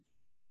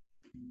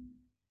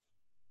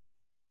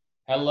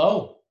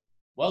Hello,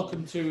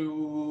 welcome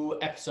to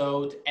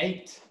episode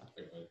 8. I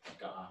think we've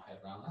got our head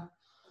around that.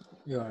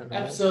 You're right,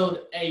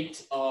 Episode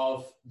 8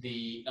 of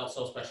the Not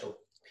So Special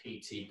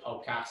PT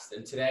podcast.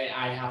 And today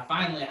I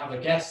finally have a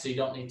guest, so you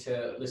don't need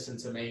to listen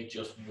to me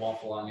just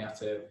waffle on. You have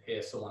to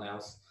hear someone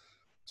else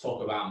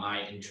talk about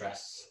my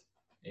interests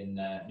in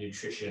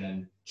nutrition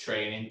and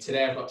training.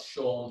 Today I've got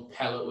Shaun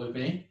Pellet with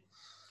me.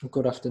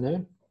 Good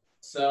afternoon.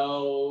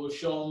 So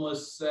Shaun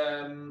was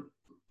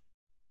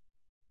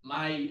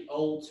my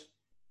old...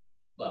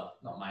 Well,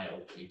 not my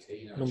old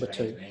PT. Number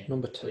two.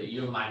 But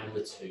you were my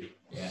number 2.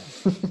 Yeah.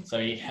 So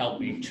he helped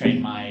me train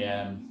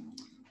my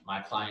my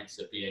clients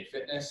at BA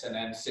Fitness, and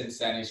then since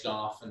then he's gone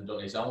off and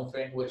done his own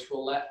thing, which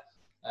we'll let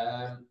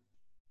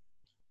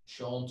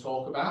Shaun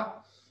talk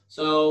about.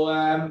 So,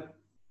 how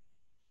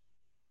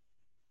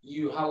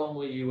long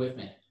were you with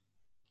me?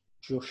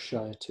 Just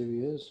shy of 2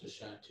 years. Just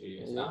shy of 2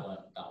 years. Yeah.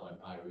 That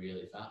went by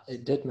really fast.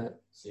 It did, mate.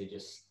 So you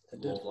just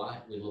love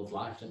life. We love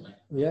life, didn't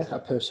we? Yeah, I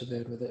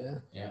persevered with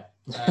it. Yeah.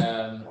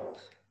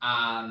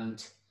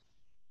 And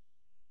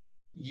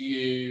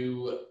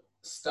you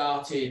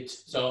started.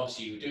 So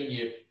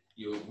obviously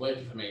you were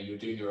working for me. You were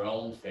doing your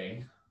own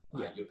thing,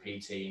 like your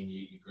PT and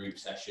your group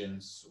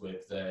sessions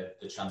with the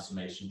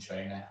transformation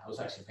trainer. I was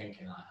actually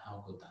thinking like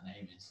how good that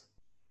name is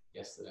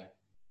yesterday.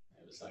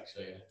 It was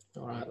actually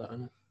all right,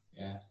 then.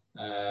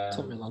 Yeah.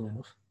 Took me long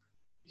enough.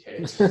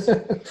 Yeah,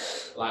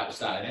 like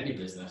starting any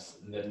business,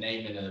 the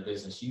naming of the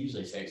business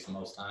usually takes the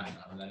most time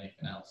rather than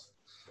anything else.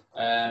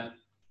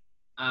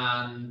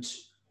 And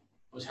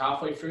was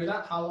halfway through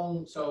that. How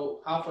long?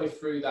 So halfway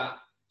through that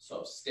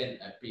sort of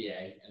stint at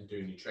BA and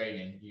doing your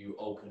training, you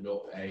opened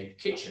up a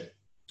kitchen.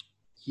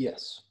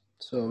 Yes.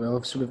 So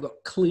obviously we've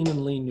got Clean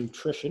and Lean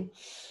Nutrition,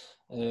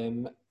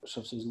 which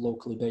obviously is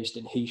locally based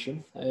in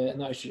Heysham, and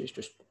that is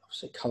just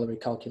obviously calorie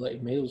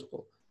calculated meals.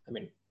 But I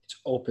mean, it's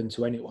open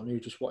to anyone who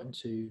just wanting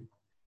to,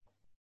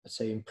 let's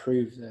say,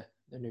 improve their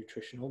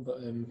nutritional. But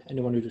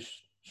anyone who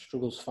just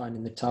struggles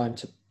finding the time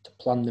to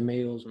plan the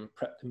meals and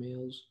prep the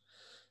meals.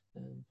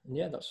 And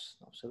yeah, that's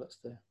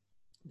the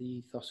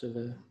ethos of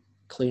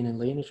Clean and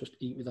Lean, is just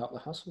eat without the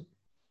hassle.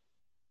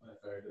 Well,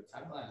 a very good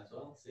tagline as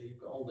well. So you've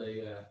got all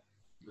the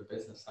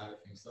business side of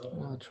things, though.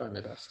 I'll try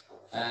my best.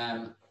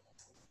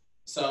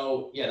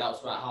 So yeah, that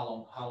was about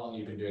how long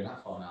you've been doing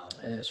that for now?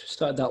 So we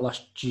started that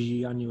last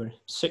January,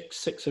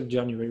 6th of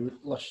January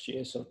last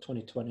year, so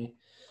 2020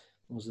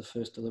 was the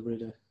first delivery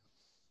day.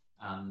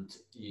 And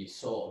you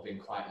sort of been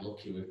quite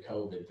lucky with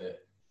COVID that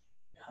it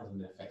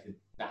hasn't affected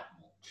that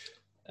much.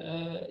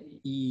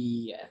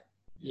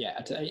 Yeah.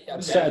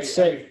 I'd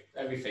say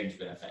everything's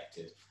been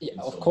affected. Yeah,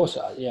 of course.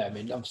 Yeah, I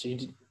mean,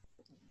 obviously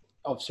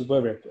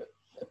we're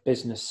a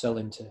business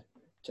selling to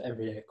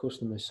everyday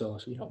customers, so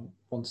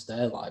once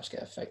their lives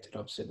get affected,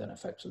 obviously then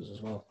affects us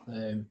as well.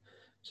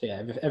 So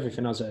yeah,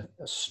 everything has a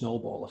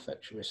snowball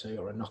effect, should we say,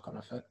 or a knock-on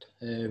effect.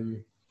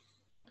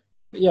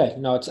 But yeah,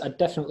 no, I'd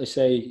definitely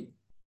say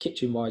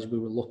kitchen-wise we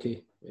were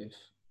lucky with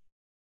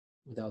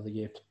how the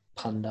year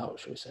panned out,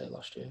 should we say,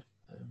 last year.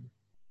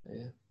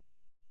 Yeah.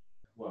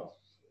 Well,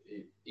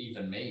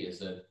 even me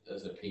as a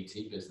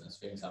PT business,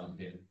 things haven't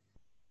been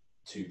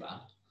too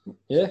bad.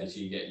 Yeah. Because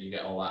you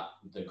get all that,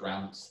 the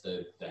grants,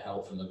 the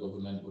help from the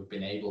government. We've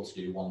been able to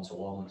do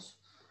one-to-ones.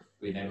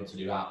 We've been able to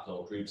do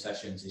outdoor group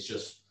sessions. It's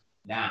just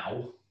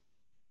now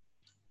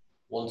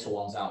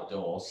one-to-ones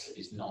outdoors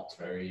is not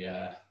very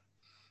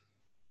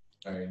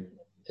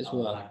It's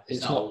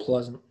not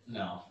pleasant.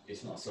 No,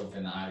 it's not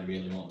something that I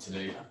really want to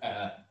do.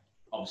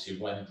 Obviously,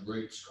 when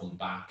groups come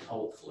back,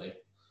 hopefully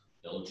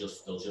they'll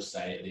just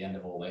say at the end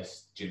of all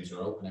this, gyms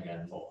are open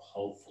again. But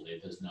hopefully,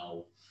 there's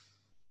no.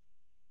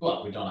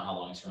 Well, we don't know how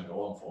long it's going to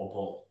go on for,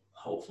 but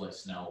hopefully,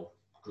 it's no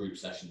group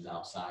sessions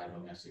outside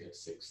when we have to get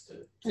 6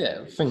 to.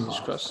 Yeah, fingers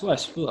crossed. Like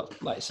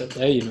I said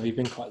there, you've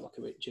been quite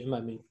lucky with gym. I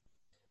mean,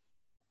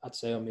 I'd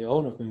say on my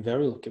own, I've been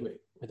very lucky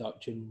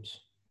without gyms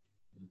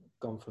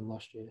gone from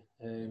last year.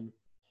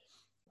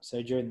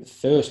 So during the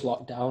first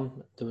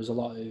lockdown, there was a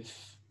lot of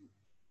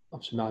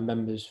obviously my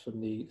members from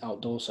the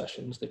outdoor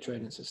sessions, the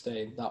training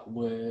sustain, that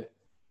were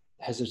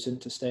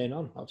hesitant to staying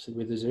on, obviously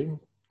with the Zoom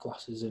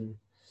classes, and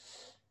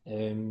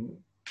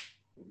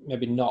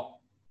maybe not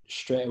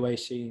straight away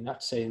seeing,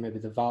 I'd say maybe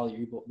the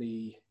value, but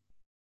you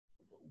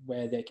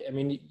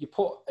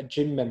put a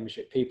gym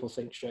membership, people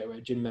think straight away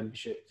gym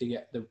membership, they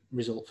get the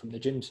result from the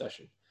gym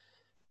session.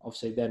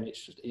 Obviously then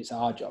it's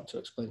our job to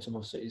explain to them,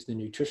 obviously it's the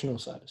nutritional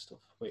side of stuff,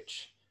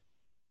 which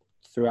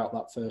throughout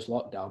that first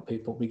lockdown,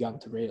 people began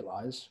to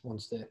realise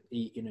once they're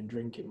eating and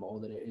drinking more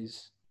that it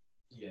is.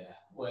 Yeah,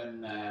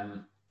 when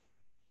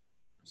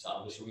so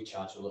obviously we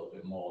charge a little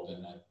bit more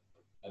than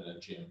a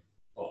gym,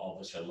 but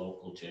obviously a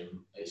local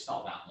gym, it's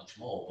not that much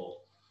more.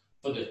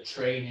 But for the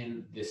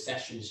training, the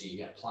sessions that you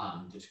get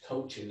planned, the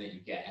coaching that you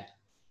get,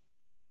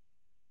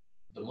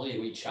 the money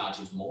we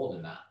charge is more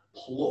than that.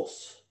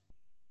 Plus,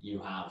 you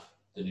have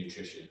the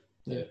nutrition,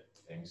 the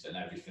things, and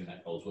everything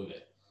that goes with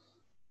it.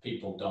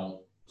 People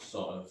don't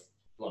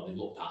they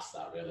look past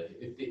that really.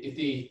 If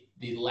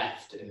they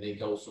left and they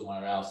go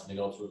somewhere else and they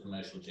go to a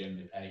commercial gym,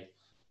 they pay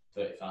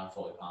 35,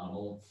 £40 a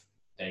month,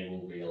 they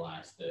will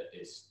realise that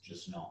it's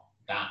just not,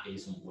 that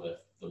isn't worth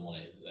the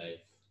money that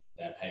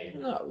they're paying.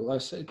 No, well,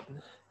 like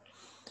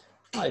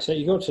I say,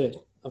 you go to,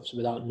 obviously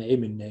without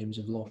naming names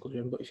of local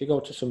gym, but if you go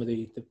to some of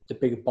the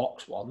bigger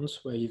box ones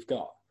where you've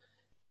got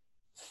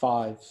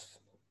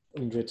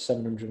 500,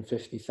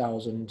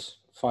 750,000,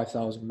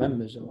 5,000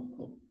 members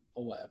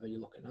or whatever you're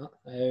looking at,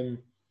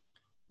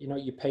 you know,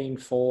 you're paying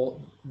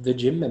for the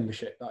gym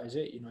membership. That is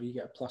it. You know, you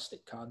get a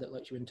plastic card that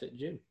lets you into the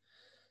gym.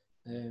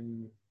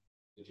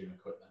 The gym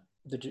equipment.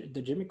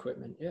 The gym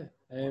equipment, yeah.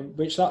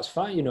 Which that's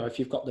fine, you know, if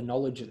you've got the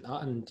knowledge and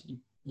that, and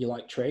you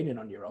like training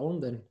on your own,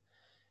 then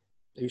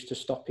who's to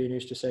stop you and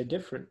who's to say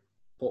different?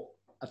 But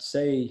I'd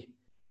say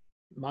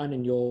mine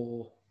and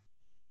your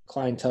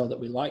clientele that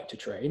we like to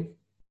train,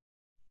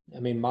 I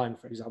mean, mine,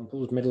 for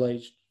example, is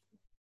middle-aged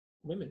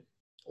women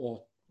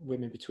or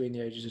women between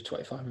the ages of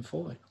 25 and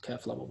 40.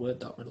 Careful how I word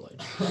that,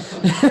 middle-aged.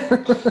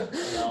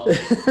 Well,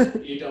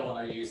 you don't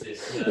want to use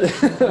this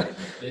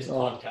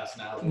podcast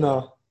now.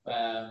 No.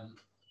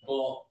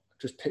 But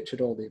just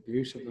pictured all the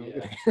abuse of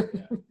that.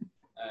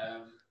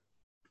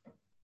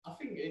 I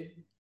think,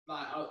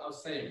 like I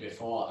was saying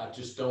before, I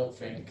just don't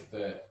think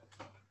that,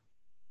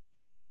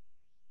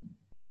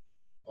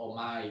 or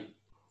my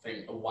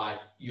thing, why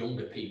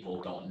younger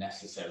people don't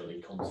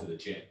necessarily come to the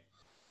gym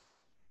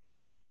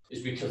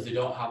is because they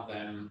don't have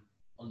them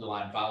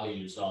underlying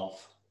values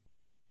of,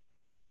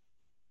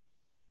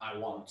 I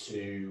want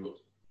to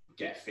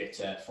get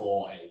fitter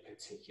for a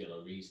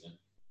particular reason.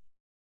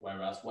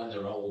 Whereas when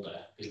they're older,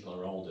 people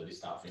are older, they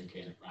start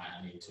thinking, right,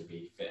 I need to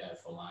be fitter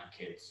for my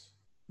kids.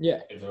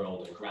 Yeah. If they're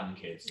older,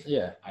 grandkids.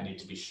 Yeah. I need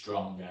to be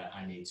stronger.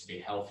 I need to be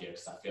healthier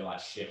because I feel like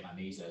shit, my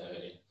knees are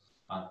hurting,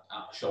 my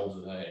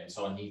shoulders are hurting.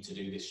 So I need to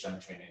do this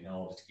strength training in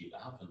order to keep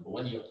that happen. But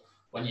when you're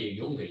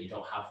younger, you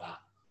don't have that.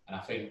 And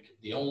I think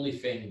the only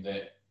thing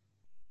that,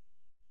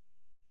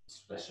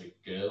 especially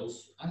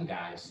girls and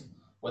guys,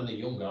 when they're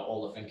younger,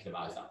 all they're thinking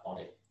about is that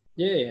body.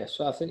 Yeah.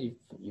 So I think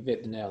you've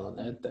hit the nail on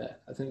the head there.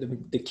 I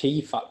think the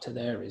key factor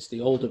there is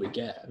the older we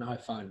get, and I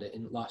find it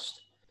in the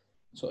last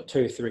sort of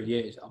 2 or 3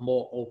 years, I'm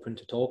more open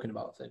to talking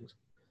about things.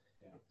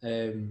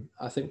 Yeah.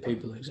 I think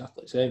people are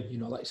exactly the same. You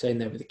know, like saying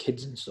there with the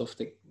kids and stuff,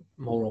 they're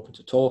more open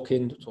to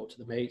talking, to talk to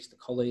the mates, the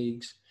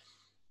colleagues.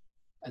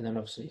 And then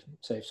obviously,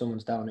 say if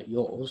someone's down at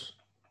yours,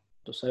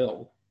 they'll say,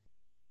 oh,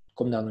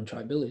 come down and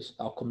try Billy's.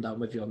 I'll come down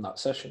with you on that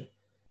session.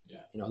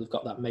 Yeah. You know, they've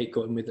got that mate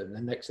going with them. And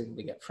the next thing,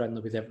 they get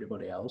friendly with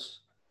everybody else.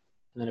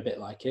 And then a bit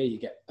like here, you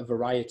get a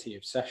variety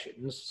of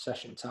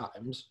session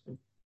times, and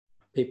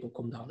people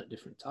come down at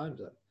different times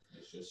then.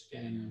 It's just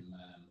getting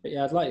but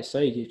yeah, I'd like to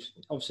say,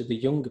 obviously the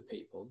younger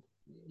people,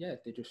 yeah,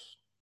 they just,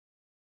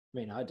 I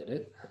mean, I did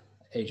it,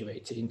 age of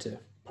 18 to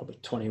probably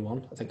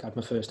 21. I think I had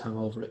my first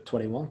hangover at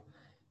 21.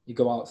 You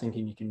go out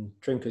thinking you can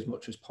drink as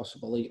much as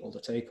possible, eat all the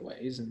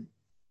takeaways, and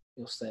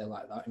you'll stay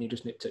like that, and you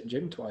just nipped at the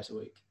gym twice a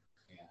week.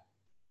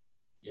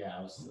 Yeah,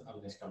 I was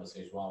having this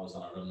conversation while I was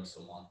on a run with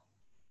someone.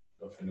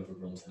 Go for another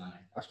run tonight.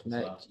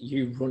 Mate,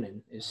 you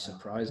running is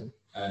surprising.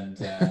 And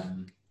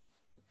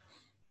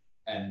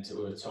and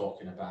we were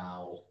talking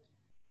about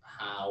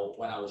how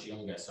when I was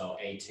younger, so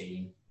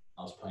 18,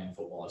 I was playing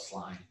football at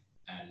Slime,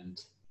 and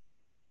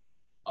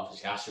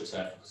obviously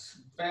AstroTurf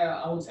was fair.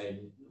 I wouldn't say,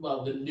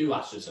 well, the new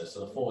AstroTurf, so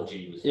the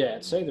 4G was. Yeah,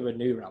 I'd say they were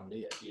new around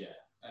here. Yeah,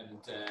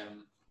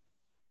 and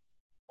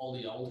all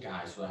the old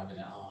guys were having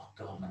it. Oh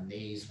God, my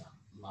knees,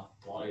 my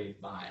body,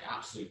 my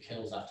absolute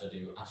kills after I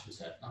do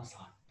AstroTurf. And I was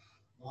like,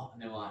 what?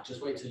 And they were like,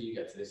 just wait till you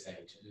get to this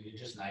age. And you're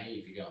just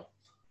naive. You go,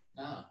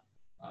 no,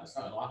 it's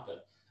not going to happen.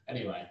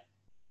 Anyway,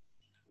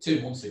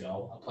 2 months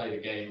ago, I played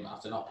a game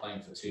after not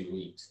playing for 2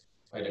 weeks.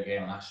 Played a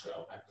game on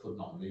Astro. I could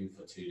not move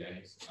for 2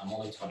 days. I'm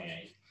only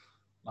 28.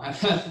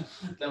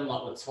 Then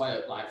we're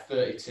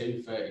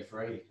 32,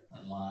 33.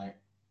 And like,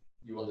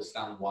 you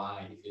understand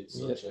why it's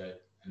such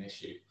an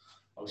issue.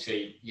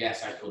 Obviously,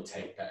 yes, I could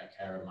take better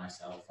care of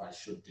myself. I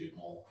should do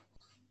more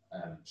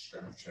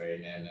strength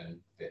training and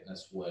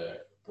fitness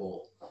work,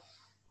 but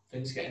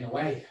things get in the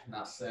way, and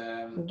that's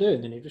then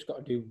you've just got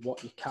to do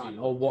what you can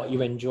or what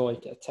you enjoy.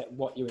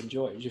 What you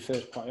enjoy is your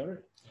first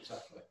priority.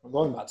 Exactly. And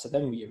going back to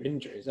them with your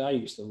injuries, I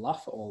used to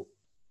laugh at all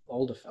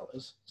older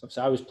fellas. So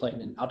I was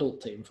playing an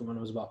adult team from when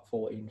I was about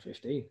 14,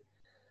 15.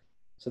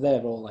 So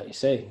they're all, like you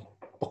say,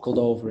 buckled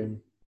over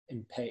in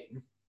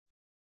pain.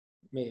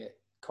 Me at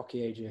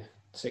cocky age of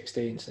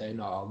 16 saying,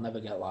 no, I'll never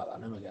get like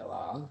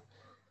that.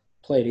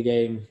 Played a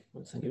game,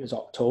 I think it was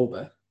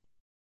October.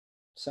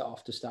 Set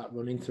off to start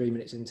running. 3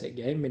 minutes into the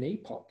game, my knee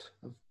popped.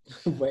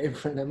 I'm waiting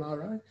for an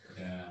MRI.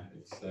 Yeah,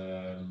 it's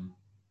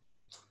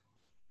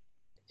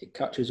it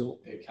catches up.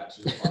 It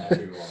catches up on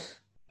everyone.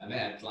 And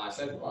then, like I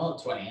said, I'm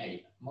only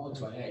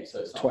 28. So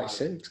it's not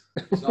 26.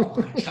 Like, it's not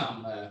like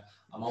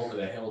I'm over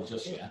the hill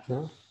just yet.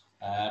 No.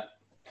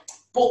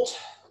 But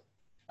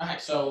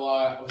right, so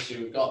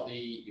obviously we've got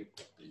the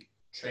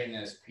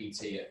trainers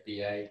PT at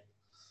BA.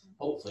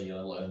 Hopefully you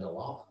learned a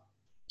lot.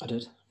 I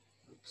did.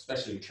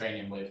 Especially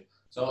training with.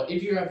 So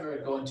if you're ever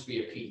going to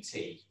be a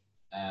PT,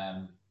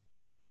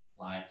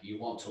 like you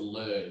want to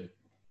learn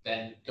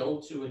then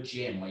go to a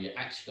gym where you're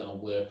actually going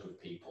to work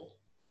with people.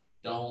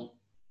 Don't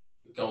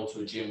go to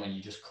a gym when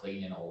you're just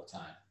cleaning all the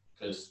time.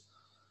 Because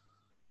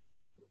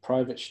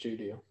private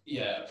studio.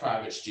 Yeah, a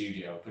private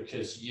studio,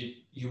 because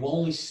you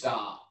only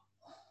start,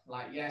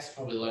 like, yes,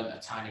 probably learned a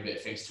tiny bit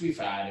of things. To be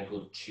fair, I had a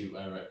good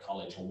tutor at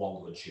college, or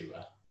one good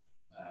tutor.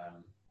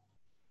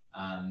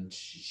 And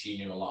she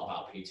knew a lot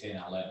about PT, and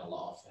I learned a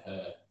lot off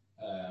her.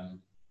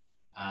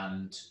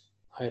 And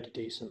I had a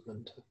decent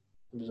mentor.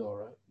 It was all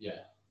right.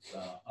 Yeah. So,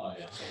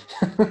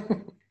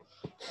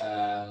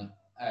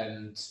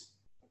 and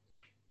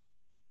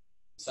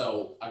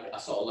so I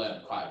sort of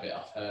learned quite a bit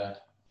off her,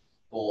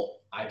 but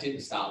I didn't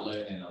start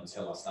learning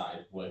until I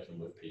started working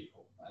with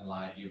people. And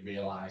like, you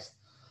realise,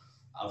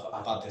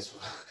 I've had this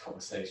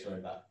conversation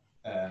with that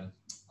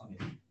on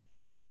the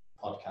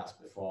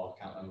podcast before.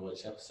 I can't remember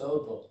which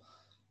episode, but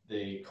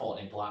the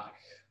Courtney Black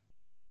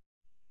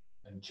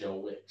and Joe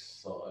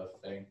Wicks sort of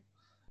thing.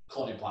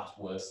 Courtney Black's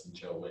worse than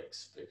Joe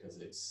Wicks because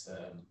it's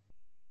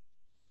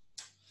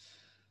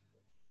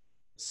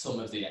some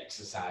of the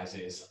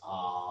exercises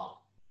are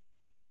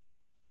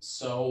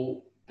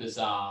so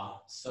bizarre,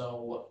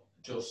 so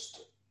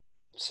just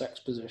sex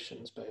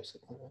positions,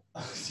 basically.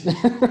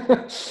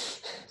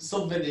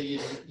 Something that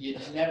you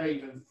never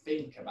even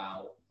think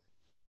about.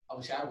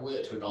 Obviously, I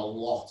worked with a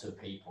lot of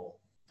people,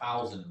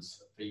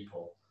 thousands of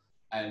people,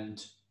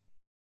 and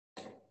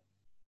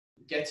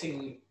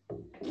getting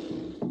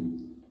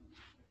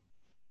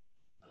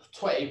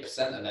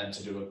 20% of them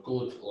to do a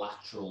good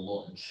lateral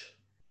lunge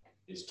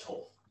is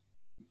tough.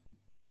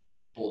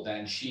 But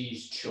then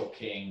she's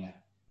chucking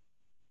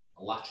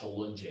a lateral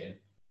lunge in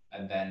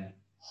and then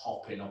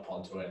hopping up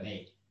onto her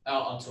knee,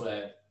 onto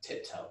a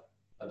tiptoe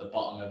at the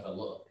bottom of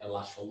a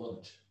lateral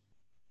lunge.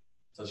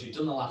 So she's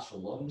done the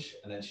lateral lunge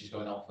and then she's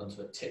going up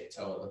onto a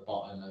tiptoe at the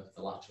bottom of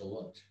the lateral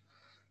lunge.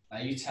 Now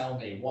you tell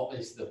me, what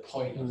is the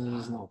point of that?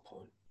 There's no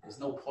point. There's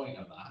no point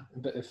of that.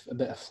 A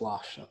bit of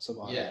flash, that's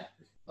about it. Yeah.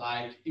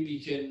 Like, if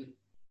you can,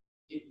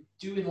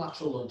 doing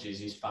lateral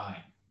lunges is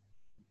fine,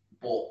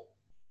 but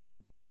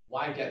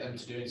why get them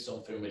to doing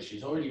something which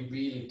is already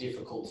really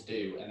difficult to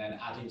do and then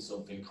adding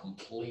something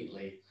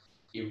completely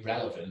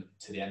irrelevant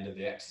to the end of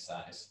the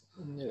exercise?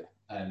 Yeah.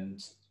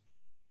 And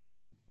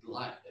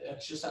like,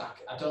 it's just, I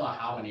don't know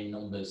how many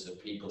numbers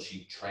of people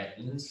she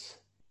trains.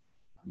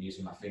 I'm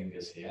using my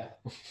fingers here.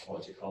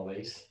 What do you call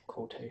these?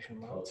 Quotation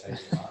marks.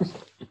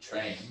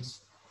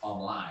 Trains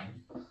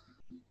online.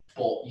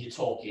 But you're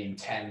talking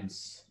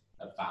tens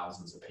of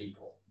thousands of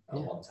people at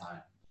one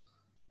time.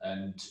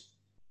 And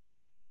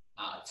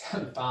out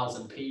of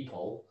 10,000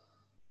 people,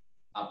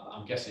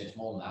 I'm guessing it's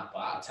more than that, but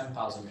out of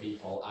 10,000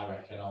 people, I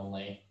reckon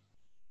only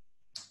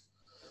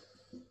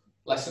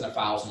less than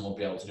 1,000 will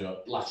be able to do a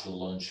lateral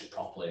lunge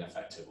properly and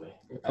effectively.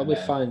 You probably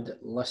find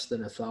that less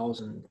than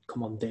 1,000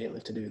 come on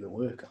daily to do the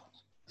workout.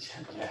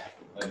 Yeah.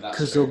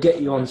 Because they'll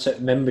get you on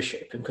set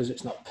membership, and because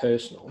it's not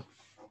personal.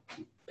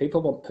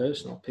 People want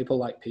personal. People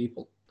like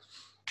people.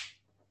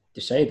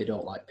 They say they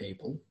don't like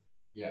people,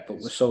 but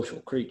we're social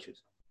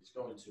creatures. It's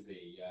going to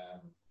be...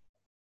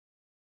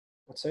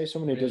 I'd say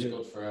someone who really does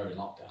good for her in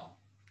lockdown.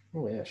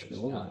 Oh yeah, should be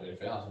lovely. If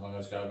someone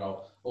goes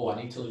go, oh,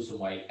 I need to lose some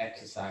weight,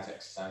 exercise,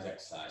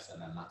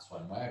 and then that's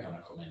when we're going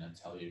to come in and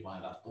tell you why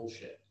that's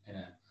bullshit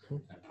in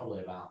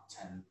probably about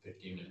 10,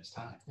 15 minutes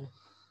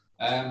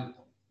time.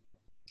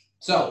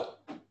 So,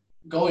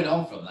 going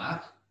on from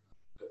that,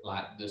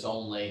 like, there's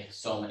only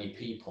so many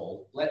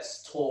people.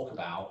 Let's talk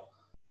about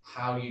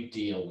how you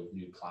deal with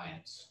new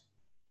clients.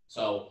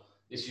 So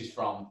this is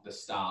from the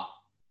start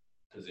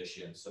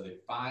position. So they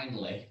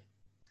finally,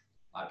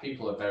 like,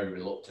 people are very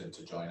reluctant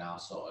to join our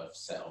sort of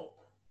setup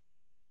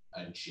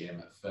and gym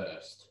at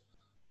first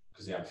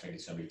because they either think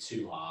it's going to be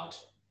too hard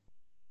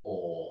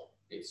or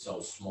it's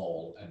so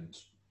small and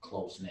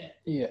close knit.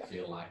 Yeah, I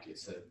feel like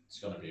it's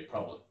going to be a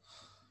problem.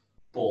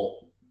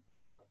 But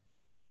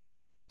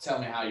tell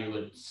me how you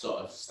would sort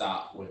of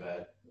start with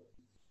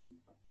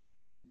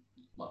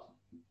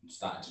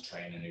starting to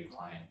train a new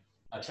client.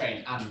 I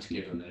train and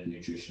give them the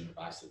nutrition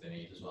advice that they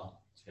need as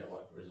well to get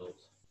whatever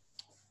results.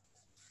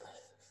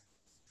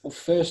 Well,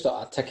 first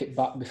I'd take it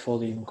back before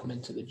they even come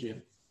into the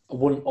gym. I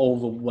wouldn't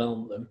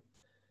overwhelm them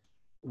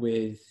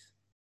with,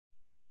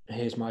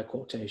 here's my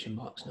quotation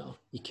marks now,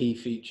 your key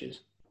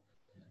features.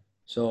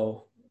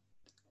 So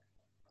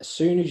as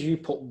soon as you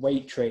put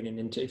weight training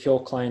into, if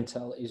your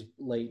clientele is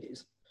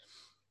ladies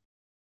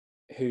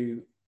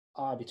who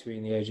are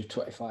between the age of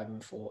 25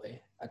 and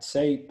 40, I'd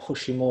say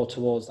pushing more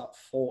towards that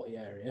 40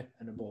 area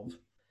and above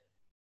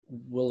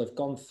will have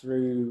gone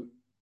through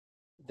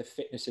the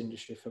fitness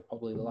industry for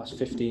probably the last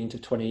 15 to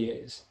 20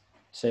 years,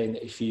 saying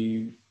that if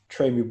you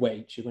train with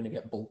weights, you're going to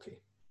get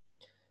bulky.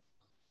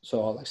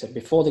 So like I said,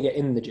 before they get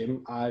in the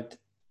gym, I'd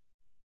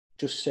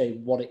just say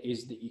what it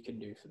is that you can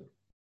do for them.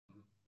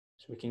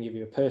 So we can give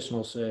you a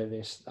personal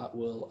service that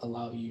will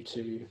allow you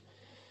to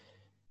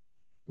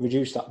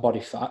reduce that body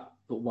fat,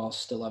 but while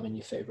still having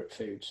your favourite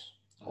foods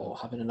or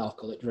having an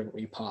alcoholic drink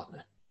with your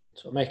partner.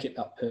 So make it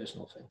that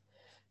personal thing.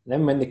 And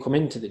then when they come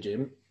into the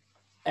gym,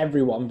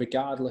 everyone,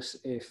 regardless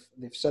if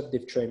they've said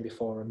they've trained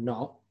before or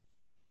not,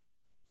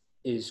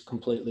 is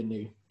completely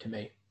new to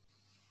me.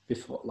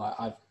 Before, like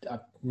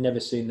I've never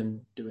seen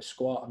them do a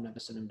squat. I've never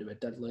seen them do a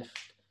deadlift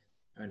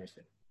or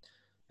anything.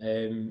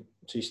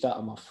 So you start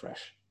them off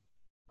fresh.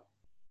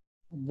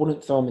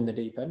 Wouldn't throw them in the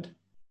deep end.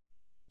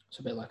 It's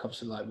a bit like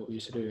obviously like what we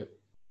used to do at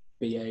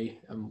BA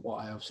and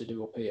what I obviously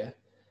do up here.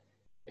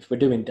 If we're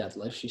doing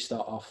deadlifts, you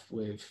start off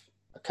with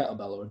a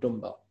kettlebell or a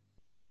dumbbell.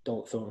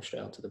 Don't throw them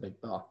straight onto the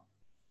big bar.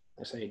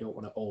 I say you don't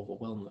want to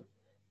overwhelm them.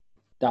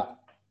 That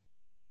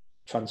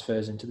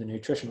transfers into the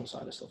nutritional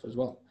side of stuff as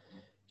well.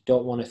 You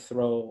don't want to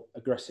throw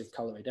aggressive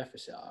calorie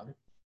deficit at them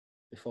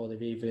before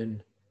they've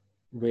even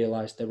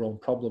realised their own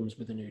problems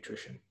with the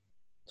nutrition.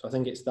 So I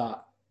think it's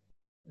that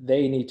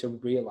they need to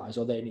realise,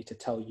 or they need to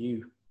tell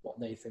you what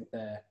they think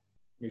their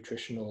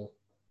nutritional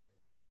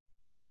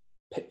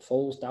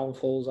pitfalls,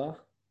 downfalls are,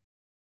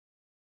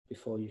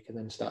 before you can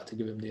then start to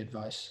give them the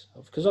advice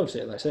of, because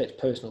obviously, like I say,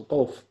 it's personal.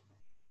 Both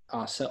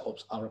our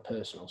setups are a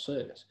personal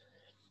service.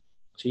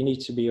 So you need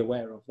to be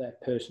aware of their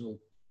personal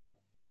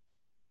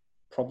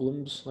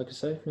problems, like I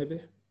say, maybe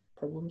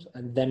problems,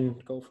 and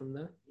then go from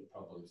there.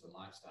 Problems and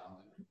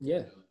lifestyle.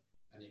 Yeah.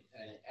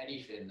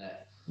 Anything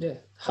that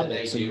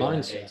habits they do and on a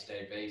mindset.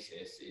 day-to-day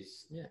basis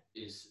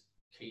is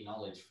key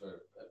knowledge for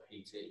a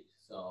PT.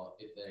 So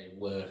if they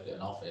work at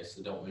an office,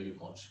 they don't move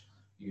much,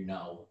 you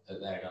know that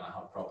they're going to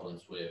have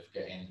problems with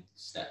getting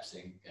steps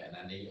in, getting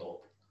their knee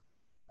up,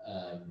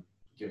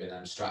 giving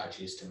them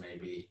strategies to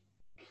maybe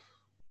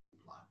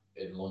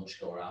like in lunch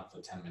go around for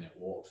 10-minute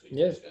walks. So you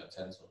just get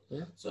a tensor.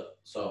 Yeah.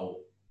 So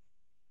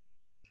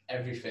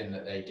everything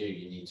that they do,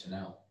 you need to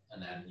know,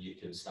 and then you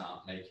can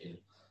start making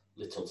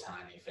little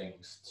tiny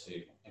things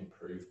to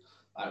improve.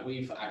 Like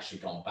we've actually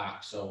gone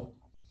back, so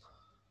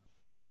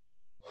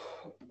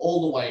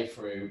all the way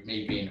through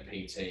me being a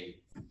PT,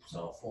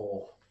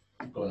 so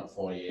going up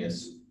 4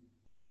 years,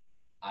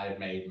 I've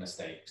made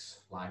mistakes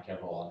like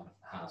everyone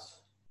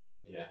has.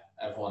 Yeah,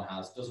 everyone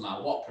has. Doesn't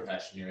matter what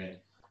profession you're in,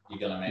 you're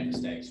going to make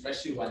mistakes,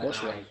 especially when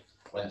I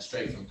went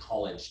straight from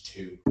college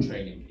to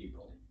training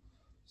people.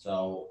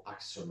 So I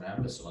can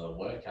remember some of the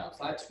workouts.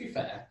 Like, to be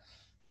fair,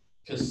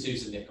 because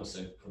Susan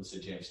Nicholson from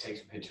St. James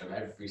takes a picture of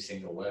every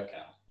single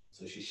workout.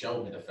 So she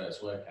showed me the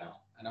first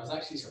workout, and I was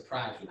actually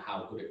surprised with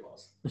how good it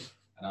was.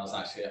 And I was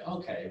actually,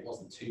 okay, it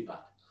wasn't too bad.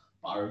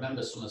 But I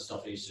remember some of the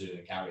stuff I used to do in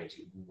the garage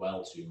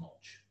well too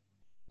much.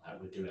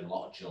 Like we're doing a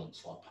lot of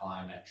jumps, like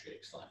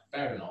plyometrics. Like,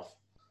 fair enough,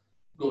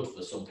 good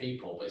for some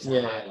people, but it's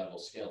a high level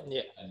skill.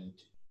 Yeah. And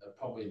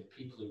probably the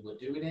people who were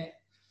doing it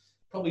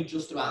probably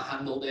just about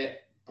handled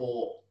it,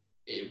 but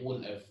it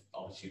wouldn't have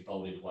obviously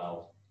boded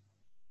well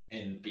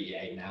in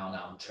BA.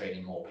 Now I'm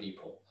training more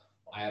people.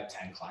 I had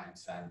 10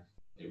 clients then.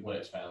 It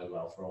works fairly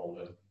well for all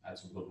of them. I had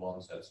some good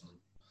ones.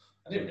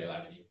 I didn't really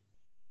have any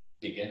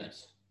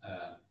beginners,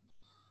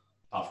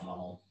 apart from my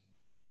mum.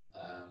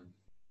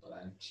 But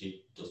then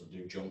she doesn't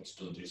do jumps,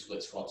 doesn't do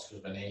split squats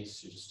because of her knees.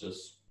 She just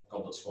does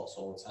goblet squats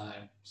all the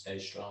time,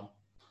 stays strong.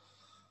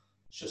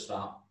 It's just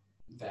about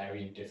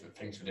varying different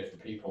things for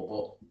different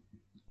people. But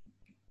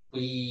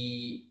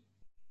we,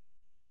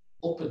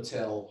 up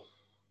until,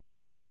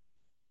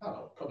 I don't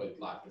know, probably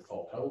like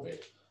before COVID,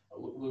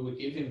 we were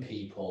giving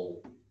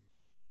people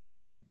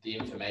the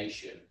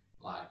information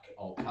like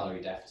on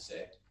calorie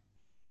deficit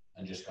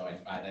and just going,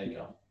 right, there you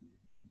go.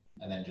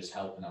 And then just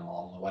helping them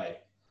along the way,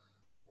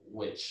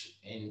 which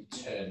in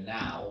turn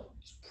now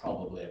is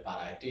probably a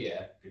bad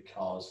idea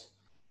because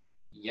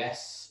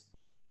yes,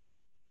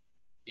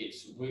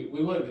 we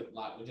were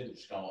like, we didn't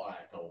just go, all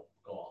right, go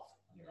off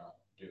on your own,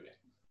 do it.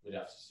 We'd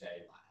have to say,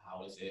 like,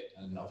 how is it?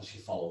 And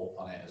obviously follow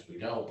up on it as we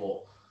go,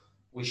 but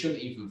we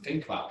shouldn't even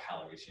think about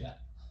calories yet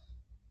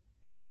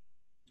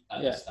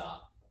at the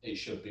start. It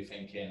should be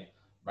thinking,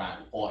 right,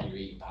 what are your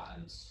eating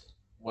patterns?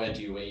 Where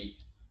do you eat?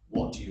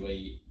 What do you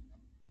eat?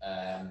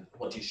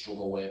 What do you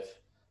struggle with?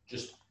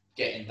 Just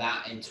getting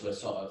that into a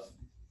sort of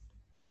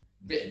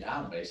written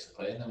down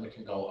basically, and then we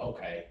can go,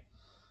 okay,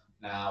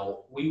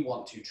 now we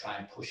want to try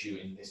and push you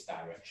in this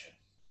direction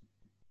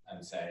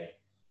and say,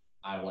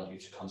 I want you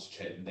to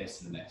concentrate on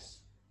this and this.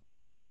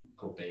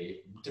 Could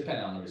be,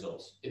 depending on the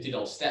results. If you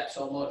don't step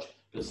so much,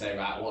 you'll say,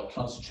 right, well,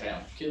 concentrate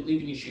on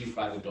leaving your shoes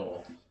by the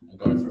door and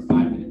going for a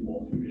 5-minute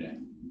walk every day.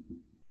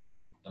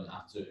 Don't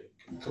have to,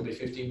 could be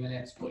 15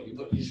 minutes, but you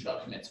just got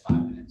to commit to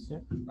 5 minutes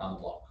around the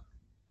block.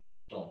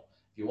 Done.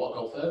 If you want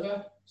to go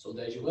further, some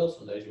days you will,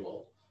 some days you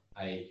won't.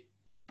 A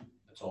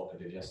talk I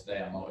did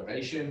yesterday on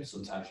motivation.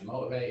 Sometimes you're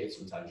motivated,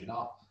 sometimes you're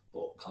not,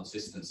 but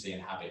consistency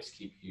and habits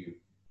keep you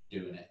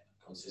doing it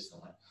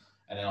consistently.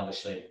 And then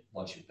obviously,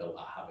 once you've built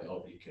that habit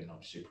up, you can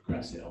obviously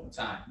progress it over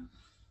time.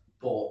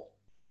 But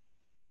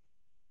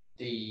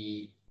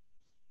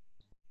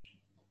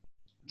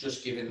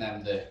just giving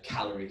them the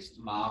calories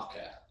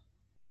marker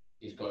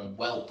is going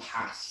well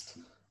past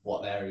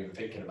what they're even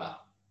thinking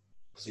about,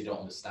 because they don't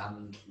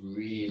understand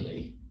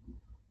really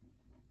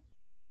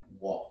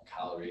what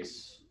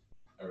calories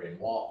are in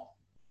what.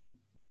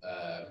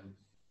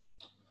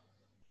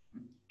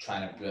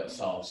 Trying to build,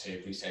 so obviously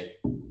if we say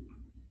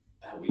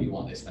you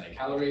want this many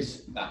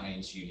calories, that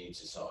means you need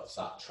to sort of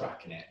start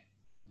tracking it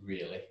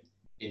really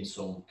Yeah. in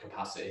some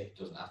capacity. It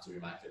doesn't have to be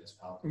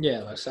MyFitnessPal. Yeah,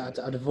 like I said,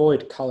 I'd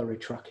avoid calorie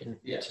tracking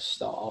Yeah. to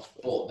start off.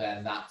 But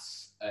then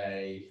that's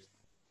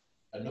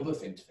another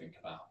thing to think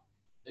about.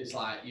 It's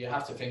like you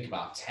have to think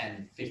about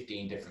 10,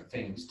 15 different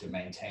things to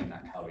maintain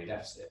that calorie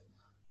deficit.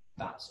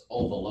 That's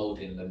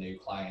overloading the new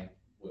client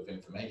with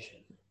information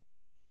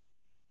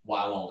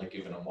while only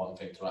giving them one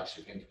thing to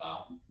actually think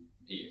about: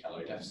 eat your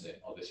calorie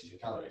deficit, or this is your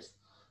calories.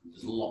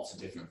 There's lots of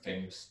different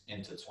things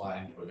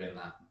intertwined within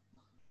that.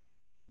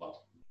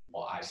 Well,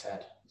 what I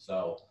said.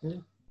 So yeah.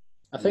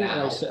 I think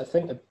now, I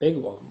think a big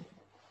one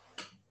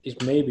is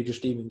maybe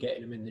just even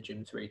getting them in the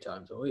gym 3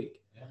 times a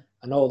week. Yeah.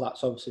 I know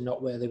that's obviously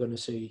not where they're going to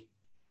see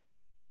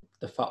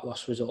the fat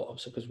loss result,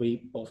 obviously, because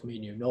both me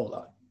and you know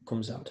that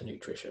comes down to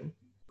nutrition.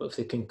 But if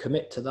they can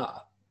commit to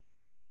that,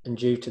 and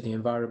due to the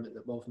environment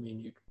that both me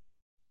and you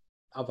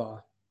have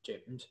our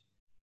gyms,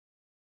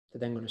 they're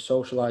then going to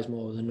socialise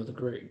more with another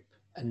group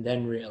and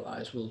then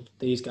realise, well,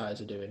 these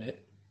guys are doing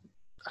it,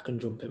 I can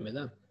jump in with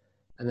them.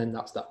 And then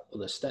that's that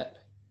other step.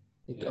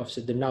 Yeah.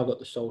 Obviously, they've now got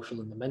the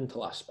social and the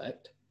mental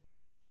aspect,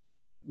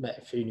 met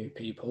a few new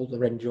people,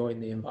 they're enjoying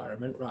the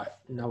environment. Right,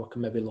 now I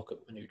can maybe look at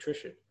my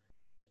nutrition.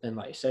 Then,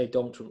 like you say,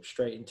 don't jump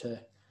straight into,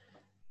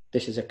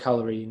 this is a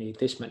calorie, you need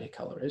this many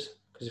calories.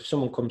 Because if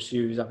someone comes to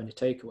you who's having a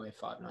takeaway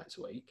 5 nights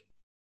a week,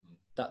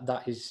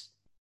 that is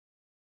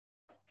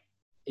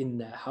in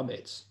their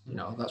habits. You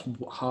know, that's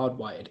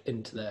hardwired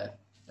into their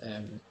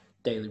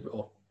daily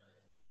or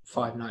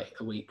 5 night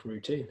a week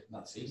routine.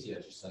 That's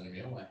easier, just sending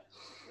me away.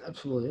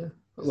 Absolutely, yeah.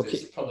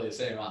 It's probably the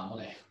same amount of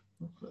money.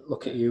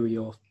 Look at you with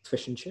your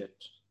fish and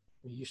chips.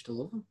 You used to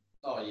love them.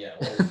 Oh yeah,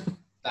 well,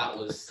 that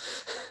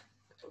was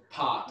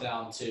part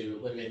down to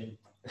living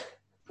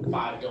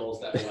 5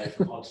 doorsteps away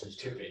from Hodgson's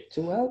Chippy.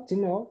 So, well, do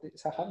you know,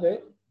 it's a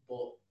habit.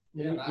 But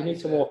yeah, you need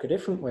to walk a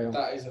different way.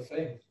 That is a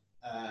thing.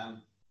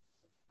 And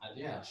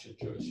yeah, I should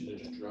have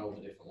just drove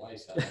a different way,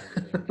 so I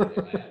don't even get it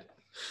in my head.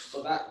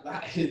 But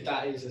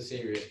that is a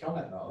serious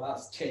comment, though.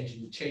 That's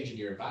changing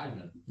your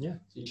environment. Yeah.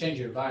 So you change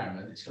your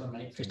environment, it's going to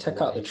make. You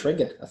take out the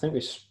trigger. I think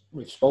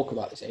we've spoke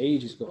about this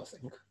ages ago. I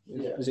think.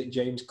 Yeah. Was it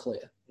James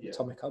Clear? Yeah.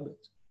 Atomic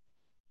Habits.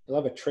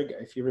 You'll have a trigger.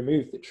 If you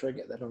remove the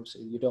trigger, then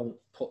obviously you don't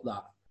put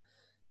that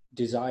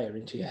desire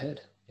into your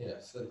head. Yeah.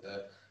 So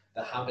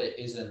the habit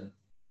isn't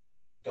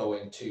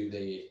going to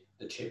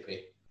the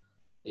chippy.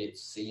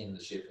 It's seeing the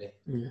chippy.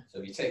 Yeah. So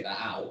if you take that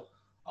out,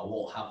 I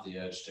won't have the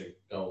urge to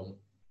go and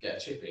get a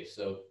chippy.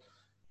 So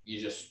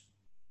you just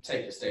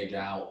take the stage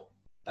out.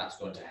 That's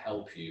going to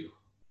help you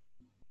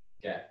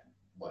get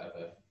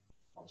whatever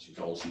obviously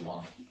goals you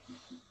want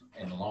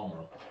in the long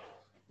run.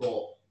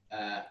 But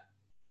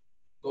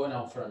going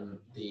on from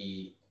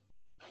the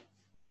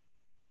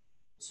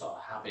sort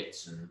of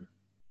habits and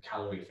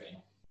calorie thing,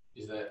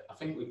 is that I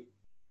think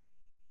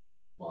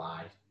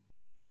I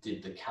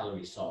did the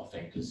calorie sort of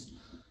thing because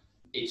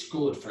it's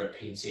good for a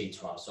PT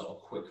to have sort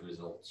of quick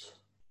results.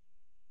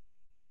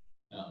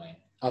 You know what I mean?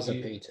 As a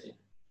PT.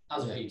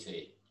 As a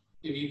PT,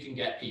 if you can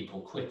get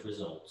people quick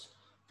results,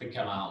 think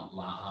about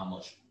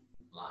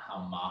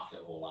how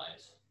marketable that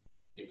is.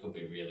 It could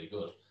be really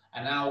good.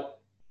 And now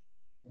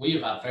we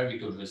have had very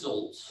good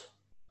results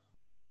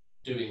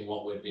doing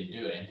what we've been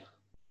doing,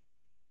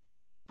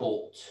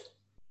 but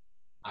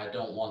I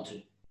don't want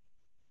to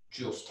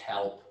just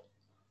help,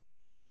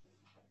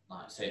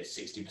 like say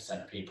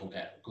 60% of people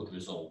get good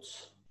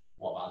results.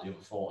 What about the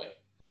other 40?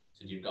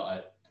 So you've got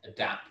to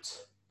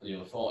adapt for the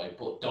other 40,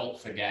 but don't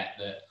forget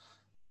that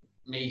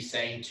me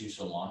saying to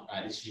someone,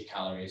 right, this is your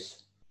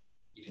calories,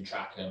 you can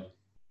track them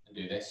and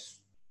do this,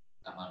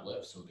 that might work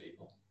for some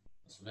people.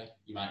 That's the thing.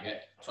 You might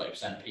get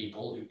 20% of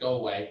people who go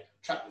away,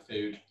 track the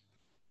food,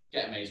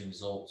 get amazing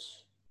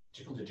results.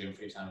 You come to the gym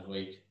 3 times a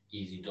week,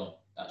 easy done.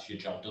 That's your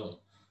job done.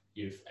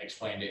 You've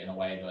explained it in a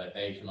way that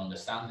they can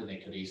understand and they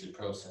can easily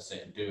process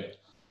it and do it.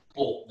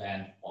 But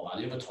then, what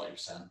about the other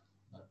 20%?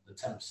 The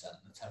 10%,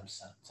 the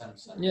 10%, the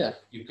 10%. Yeah.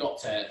 You've got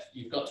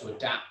to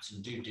adapt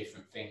and do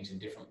different things in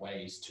different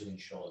ways to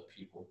ensure that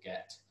people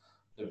get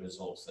the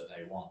results that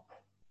they want.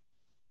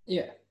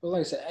 Yeah, well,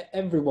 like I said,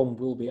 everyone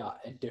will be at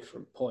a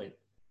different point.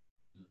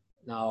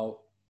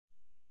 Now,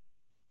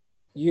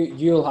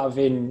 you'll have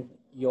in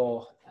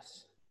your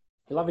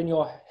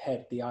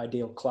head the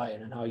ideal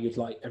client and how you'd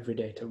like every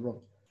day to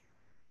run,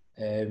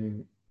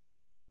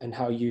 and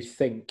how you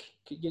think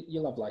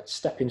you'll have like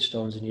stepping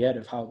stones in your head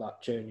of how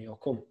that journey will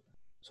come.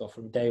 So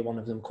from day one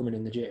of them coming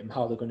in the gym,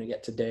 how they're going to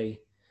get to day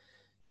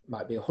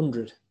might be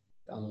 100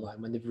 down the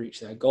line when they've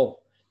reached their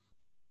goal.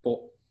 But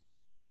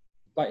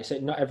like I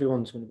said, not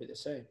everyone's going to be the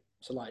same.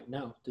 So like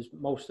now,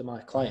 most of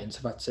my clients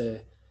have had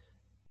to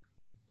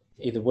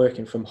either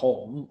working from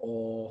home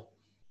or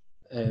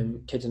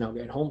kids are now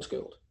getting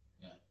homeschooled.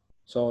 Yeah.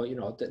 So, you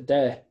know,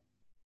 their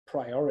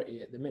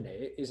priority at the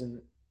minute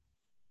isn't,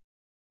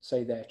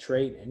 say, their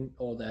training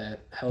or their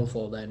health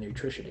or their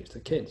nutrition, it's the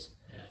kids.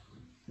 Yeah.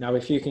 Now,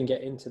 if you can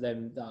get into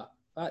them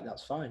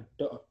that's fine.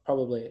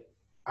 Probably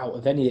out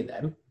of any of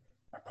them,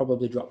 I'd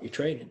probably drop your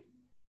training.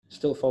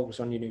 Still focus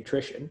on your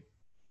nutrition,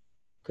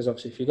 because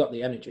obviously if you've got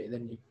the energy,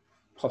 then you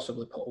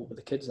possibly put over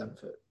the kids then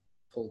for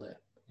full day.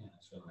 Yeah,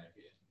 that's going to make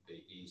it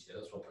see.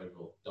 That's what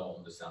people don't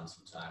understand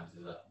sometimes,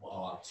 is that,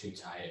 well, I'm too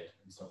tired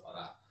and stuff like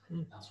that.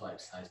 That's what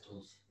exercise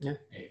does. Yeah.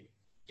 It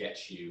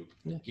gets you,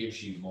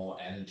 gives you more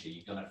energy.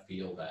 You're going to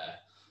feel better.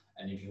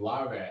 And if you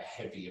are a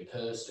heavier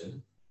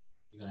person,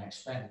 you're going to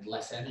expend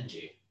less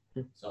energy.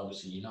 So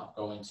obviously you're not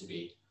going to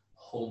be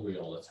hungry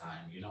all the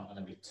time. You're not going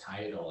to be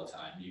tired all the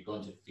time. You're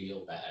going to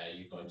feel better.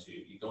 You're going to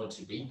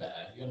be better.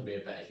 You're going to be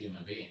a better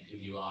human being.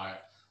 If you are a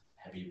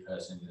heavier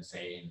person,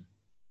 say in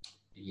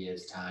a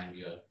year's time,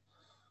 you're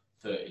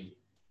 30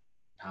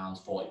 pounds,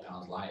 40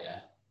 pounds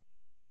lighter,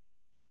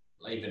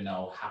 even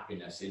though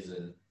happiness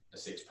isn't a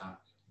six-pack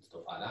and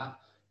stuff like that,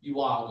 you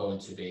are going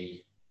to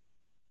be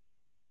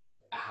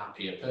a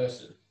happier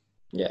person.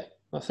 Yeah,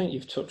 I think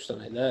you've touched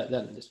on it there.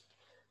 Then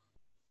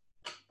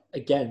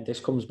this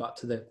comes back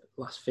to the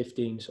last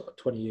 15, sort of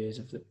 20 years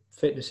of the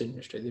fitness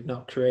industry. They've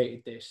now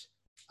created this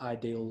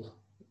ideal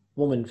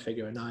woman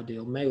figure, an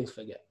ideal male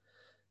figure.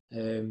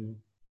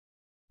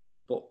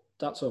 But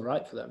that's all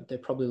right for them. They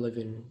probably live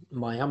in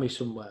Miami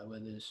somewhere where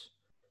there's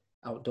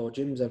outdoor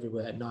gyms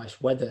everywhere,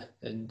 nice weather,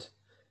 and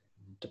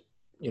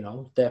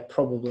they're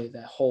probably,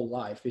 their whole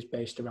life is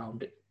based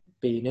around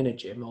being in a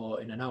gym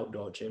or in an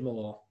outdoor gym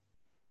or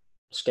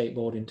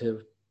skateboarding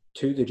to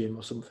the gym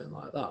or something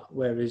like that.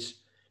 Whereas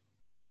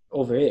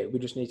over here, we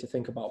just need to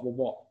think about,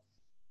 well,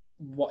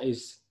 what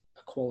is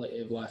a quality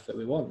of life that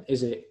we want?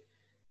 Is it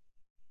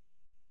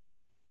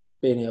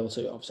being able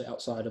to, obviously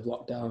outside of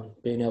lockdown,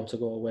 being able to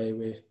go away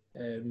with,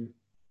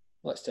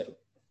 let's take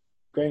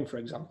Graham, for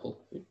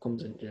example, who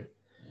comes in gym.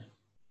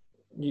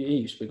 He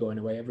used to be going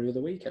away every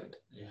other weekend.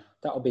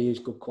 That'll be his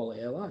good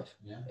quality of life.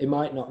 He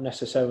might not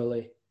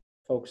necessarily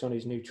focus on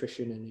his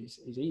nutrition and his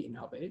eating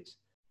habits,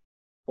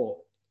 but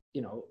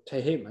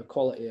to him, a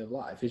quality of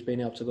life is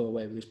being able to go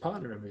away with his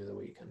partner every other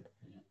weekend.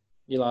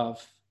 You'll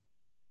have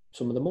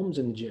some of the mums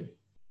in the gym.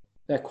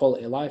 Their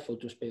quality of life will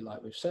just be,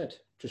 like we've said,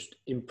 just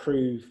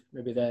improve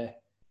maybe their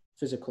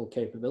physical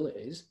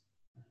capabilities.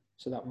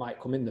 So that might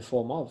come in the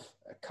form of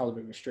a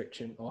calorie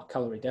restriction or a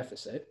calorie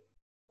deficit,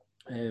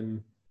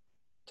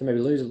 to maybe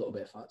lose a little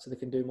bit of fat so they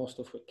can do more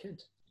stuff with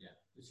kids. Yeah,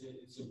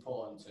 it's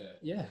important to,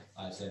 like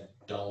I said,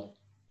 don't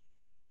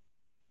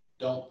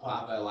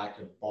have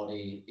a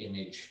body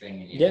image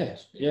thing in your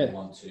head. You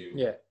want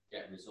to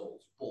get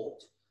results,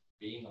 but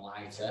being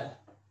lighter,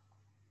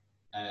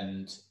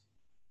 and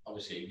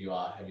obviously if you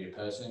are a heavier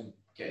person,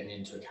 getting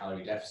into a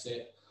calorie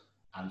deficit,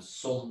 and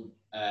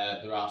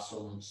there are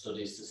some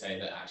studies to say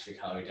that actually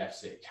calorie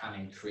deficit can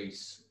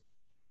increase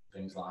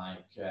things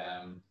like,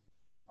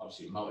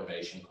 obviously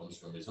motivation comes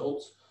from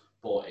results,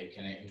 but it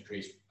can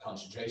increase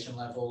concentration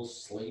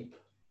levels, sleep,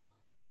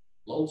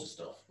 loads of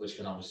stuff, which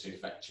can obviously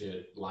affect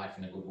your life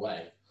in a good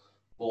way.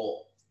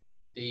 But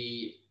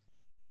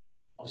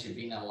obviously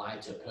being a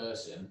lighter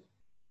person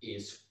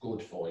is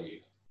good for you.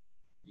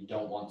 You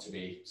don't want to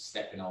be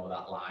stepping over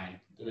that line.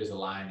 There is a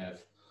line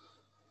of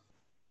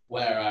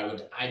where I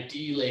would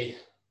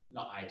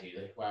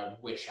where I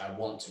wish I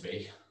want to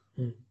be.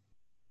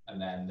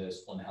 And then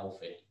there's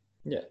unhealthy.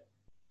 Yeah.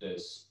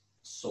 There's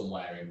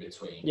somewhere in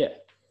between. Yeah.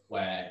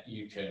 Where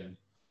you can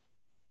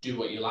do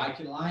what you like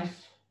in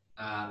life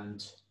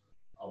and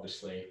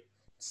obviously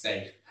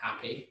stay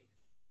happy,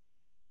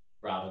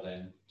 rather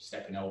than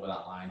stepping over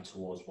that line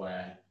towards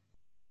where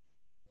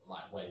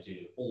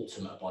the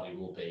ultimate body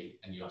will be,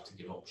 and you have to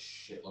give up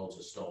shitloads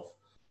of stuff.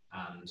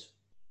 And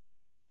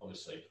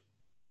obviously,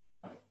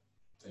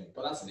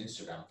 but that's an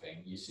Instagram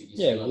thing. You see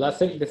well, I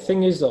think the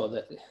thing is though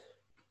that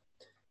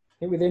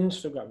with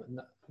Instagram and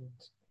that,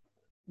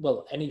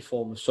 well, any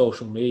form of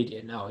social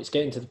media now, it's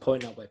getting to the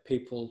point now where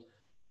people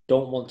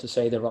don't want to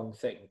say the wrong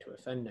thing to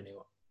offend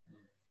anyone.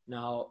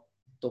 Now,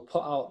 they'll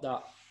put out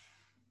that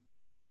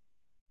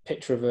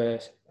picture of a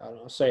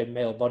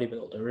male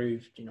bodybuilder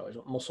who's, he's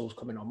got muscles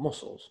coming on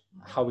muscles.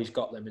 How he's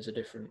got them is a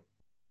different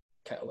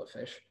kettle of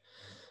fish.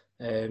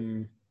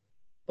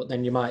 But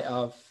then you might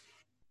have,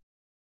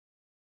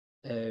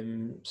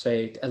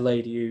 say, a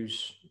lady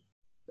who's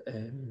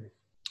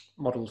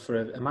modelled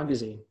for a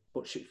magazine,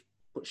 but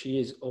she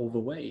is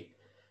overweight.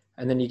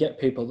 And then you get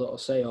people that will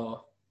say,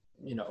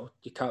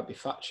 you can't be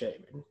fat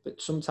shaming.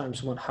 But sometimes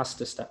someone has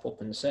to step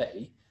up and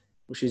say,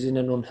 well, she's in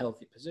an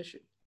unhealthy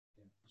position.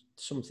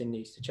 Something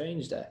needs to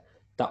change there.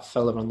 That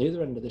fella on the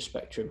other end of the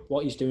spectrum,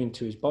 what he's doing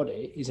to his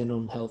body is an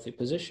unhealthy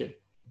position.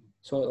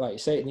 So, like you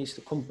say, it needs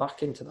to come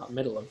back into that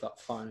middle of that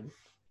fine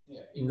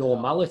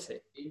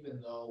normality.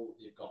 Even though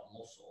you've got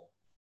muscle,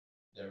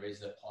 there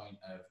is a point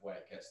of where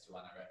it gets to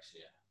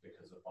anorexia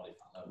because of body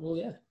fat levels. Well,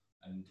 yeah.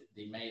 And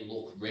they may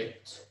look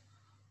ripped,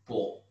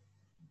 but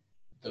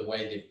the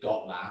way they've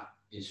got that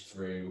is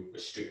through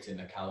restricting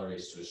the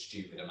calories to a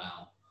stupid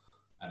amount,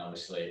 and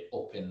obviously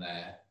upping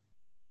their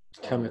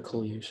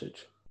chemical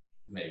usage.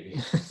 Maybe.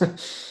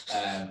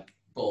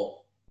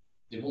 But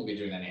they won't be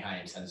doing any high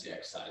intensity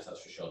exercise,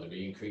 that's for sure. They'll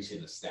be increasing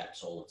the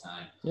steps all the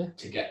time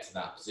to get to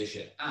that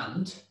position.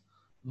 And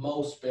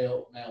most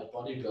male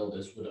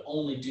bodybuilders would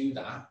only do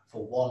that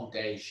for 1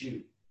 day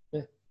shoot.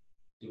 Yeah.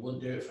 They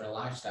wouldn't do it for a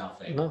lifestyle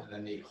thing. No. And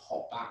then they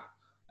hop back.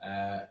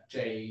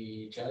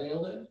 Jelly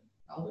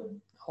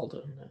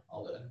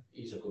Alden,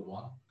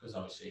 one because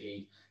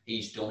obviously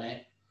he's done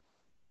it.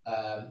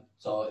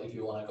 So if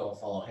you want to go and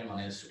follow him on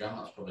Instagram,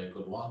 that's probably a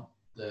good one.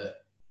 That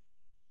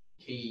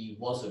he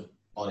was a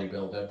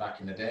bodybuilder back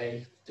in the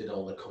day, did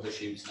all the cover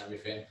shoots and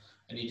everything,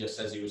 and he just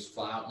says he was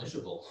flat out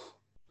miserable.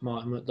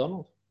 Martin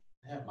McDonald.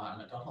 Yeah,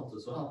 Martin McDonald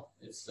as well.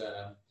 It's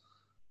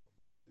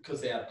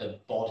because they had the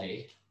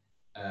body,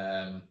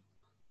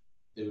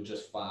 they were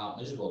just flat out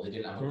miserable. They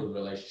didn't have a good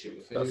relationship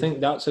with food. But I think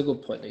that's a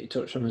good point that you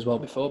touched on as well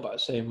before,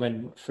 about saying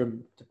when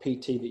from the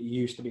PT that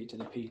you used to be to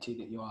the PT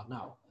that you are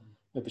now,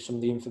 maybe some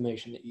of the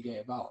information that you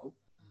gave out,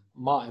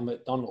 Martin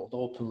McDonald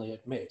openly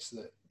admits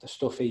that the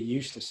stuff he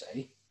used to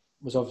say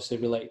was obviously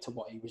related to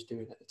what he was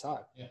doing at the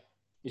time. Yeah.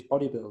 His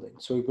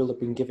bodybuilding. So he will have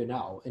been giving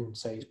out in,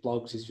 say, his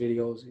blogs, his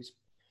videos, his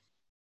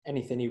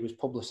anything he was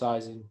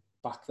publicising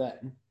back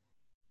then.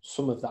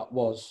 Some of that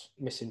was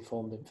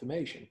misinformed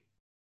information.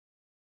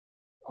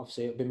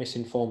 Obviously, it'll be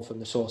misinformed from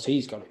the source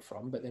he's got it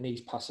from, but then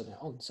he's passing it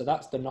on. So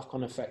that's the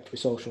knock-on effect with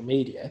social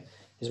media,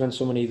 is when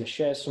someone either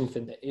shares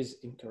something that is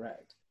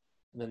incorrect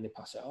and then they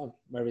pass it on.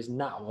 Whereas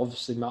now,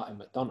 obviously, Martin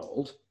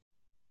McDonald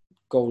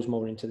goes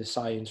more into the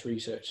science,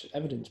 research,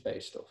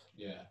 evidence-based stuff.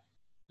 Yeah.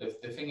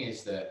 The thing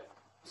is that,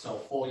 so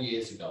 4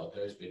 years ago,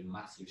 there's been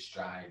massive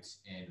strides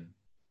in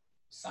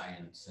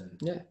science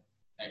and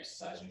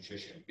exercise and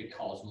nutrition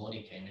because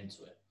money came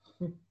into it.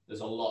 There's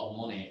a lot of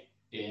money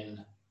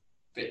in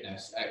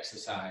fitness,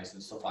 exercise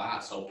and stuff like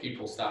that. So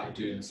people started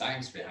doing the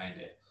science behind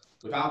it.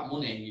 Without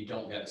money, you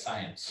don't get the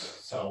science.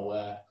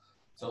 So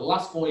the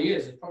last 4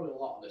 years, there's probably a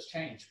lot that's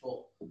changed,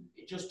 but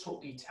it just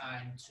took me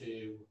time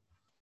to,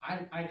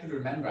 I could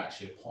remember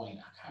actually a point,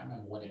 I can't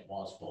remember when it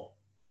was, but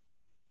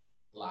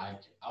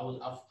like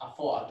I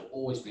thought I'd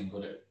always been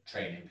good at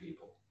training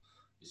people.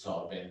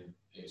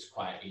 It's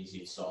quite easy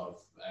to sort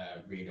of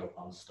read up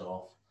on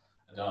stuff.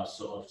 And I've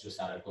sort of just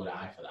had a good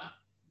eye for that.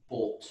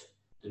 But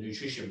the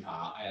nutrition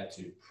part, I had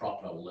to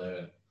properly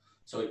learn.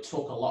 So it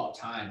took a lot of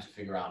time to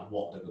figure out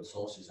what the good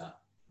sources are,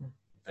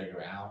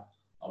 figure it out.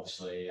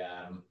 Obviously,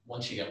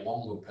 once you get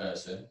one good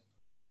person,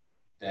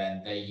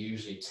 then they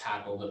usually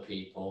tag other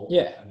people,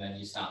 and then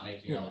you start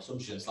making your own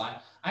assumptions. Like,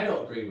 I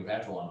don't agree with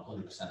everyone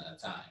 100% of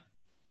the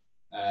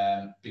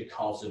time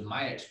because of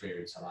my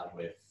experience I've had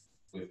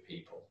with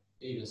people.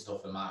 Even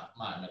stuff that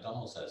Martin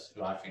McDonald says,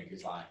 who I think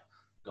is like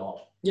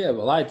God. Yeah,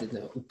 well, I did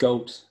know.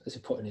 GOAT, as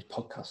he put in his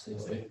podcast the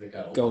other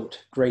day.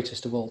 GOAT,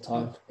 greatest of all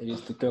time. He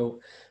is the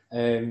GOAT.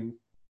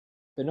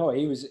 But no,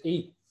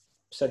 he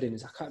said in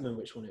his, I can't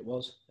remember which one it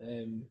was.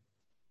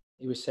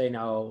 He was saying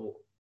how,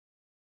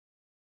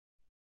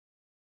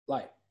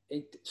 like,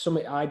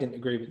 something I didn't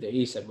agree with that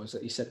he said was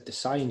that he said the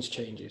science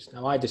changes.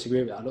 Now, I disagree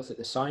with that. I don't think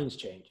the science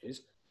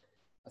changes.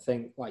 I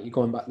think, like, you're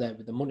going back there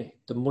with the money.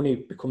 The money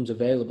becomes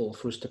available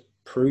for us to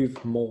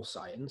prove more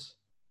science.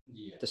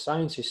 Yeah. The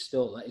science is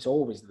still, it's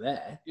always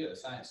there. Yeah, the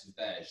science is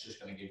there. It's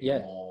just going to give you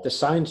more. The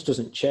science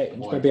doesn't change.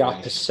 Maybe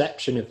our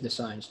perception of the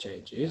science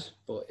changes,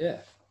 but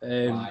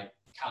like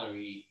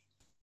calorie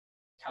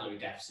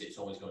deficit is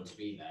always going to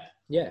be there.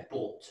 Yeah.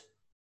 But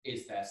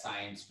is there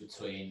science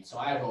between? So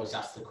I've always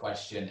asked the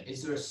question: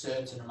 is there a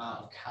certain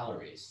amount of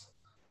calories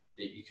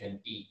that you can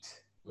eat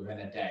within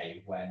a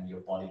day when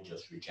your body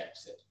just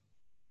rejects it?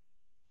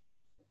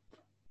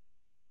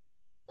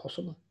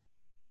 Possibly.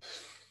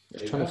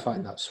 Just trying to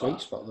find that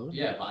sweet spot, though.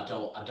 Yeah, but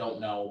I don't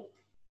know,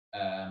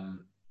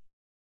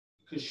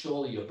 because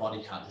surely your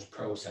body can't just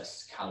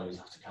process calories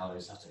after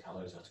calories after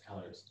calories after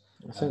calories.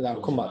 I think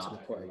that'll come back to the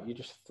point. You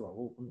just throw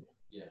up, wouldn't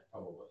you? Yeah,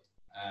 probably.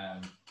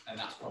 And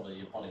that's probably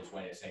your body's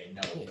way of saying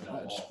no.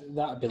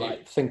 That'd be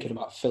like thinking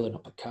about filling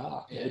up a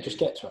car. Yeah, it just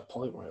get to a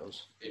point where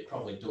it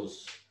probably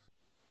does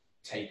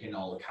take in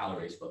all the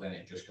calories, but then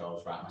it just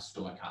goes, right, my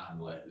stomach can't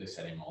handle this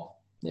anymore.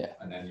 Yeah.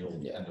 And then you'll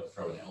end up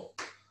throwing it up.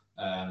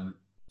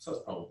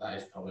 So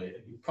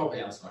you probably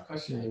answered my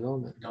question. Yeah,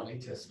 you don't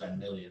need to spend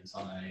millions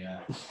on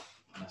a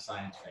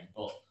science thing,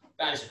 but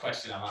that is a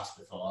question I've asked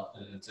before,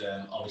 and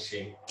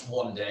obviously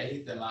one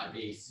day there might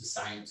be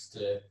science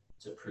to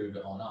prove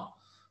it or not.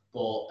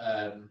 But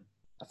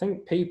I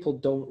think people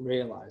don't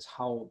realise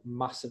how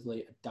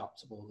massively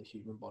adaptable the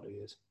human body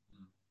is.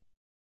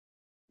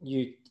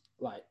 You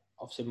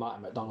obviously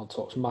Martin McDonald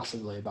talks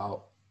massively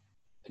about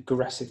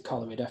aggressive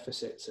calorie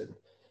deficits and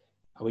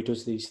how he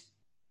does these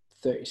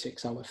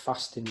 36-hour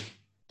fasting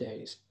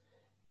days.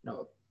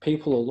 Now,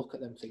 people will look at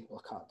them and think,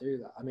 well, I can't do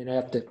that. I mean, I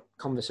had the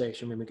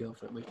conversation with my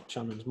girlfriend, with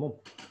Shannon's mum,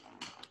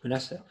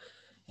 Vanessa,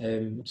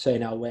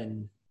 saying how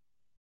when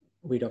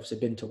we'd obviously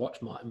been to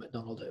watch Martin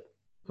McDonald at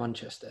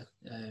Manchester,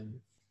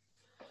 when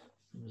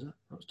was that?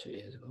 That was 2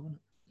 years ago, wasn't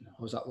it? No.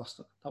 Or was that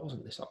that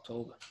wasn't this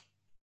October?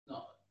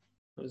 No.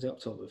 What was the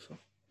October before?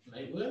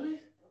 Maybe, will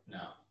it?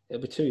 No.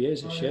 It'll be 2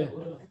 years this year.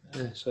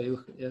 Yeah, so you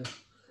look at,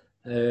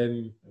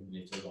 we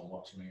need to go and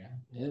watch him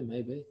again. Yeah,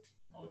 maybe.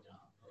 No, we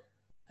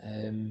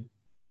can't.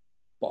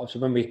 But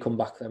obviously when we come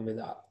back then with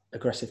that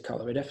aggressive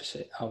calorie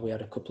deficit, how we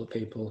had a couple of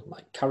people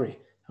like Carrie,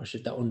 how she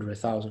did under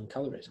 1,000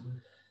 calories.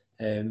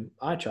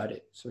 I tried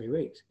it 3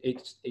 weeks.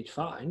 It's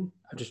fine.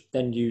 I just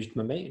then used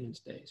my maintenance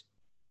days.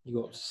 You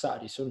go up to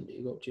Saturday, Sunday,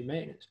 you go up to your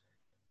maintenance.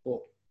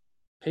 But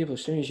people,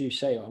 as soon as you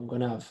say, oh, I'm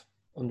going to have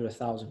under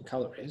 1,000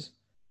 calories,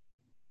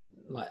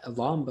 like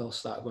alarm bells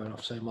start going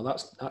off saying, well,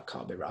 that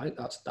can't be right.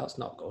 That's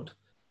not good.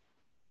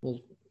 Well,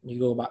 you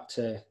go back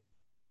to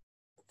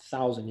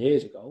 1,000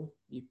 years ago,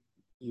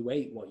 you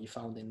ate what you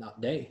found in that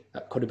day.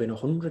 That could have been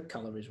 100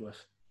 calories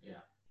worth.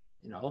 Yeah.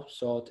 You know,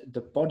 so the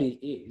body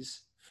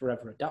is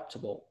forever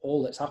adaptable.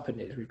 All that's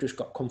happened is we've just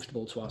got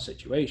comfortable to our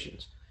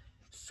situations.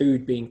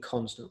 Food being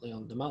constantly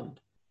on demand,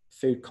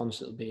 food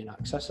constantly being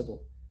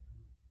accessible.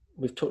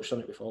 We've touched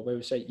on it before, where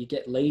we say you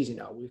get lazy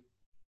now with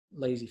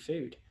lazy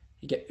food.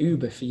 You get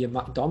Uber for your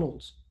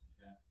McDonald's.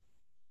 Yeah.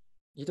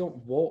 You don't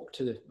walk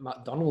to the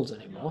McDonald's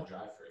anymore,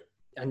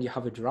 and you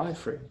have a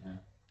drive-through. Yeah.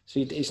 So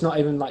it's not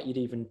even like you'd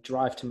even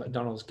drive to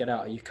McDonald's, get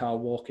out of your car,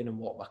 walk in and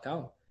walk back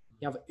out.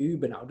 You have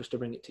Uber now just to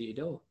bring it to your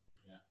door.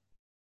 Yeah.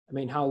 I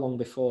mean, how long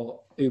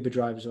before Uber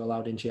drivers are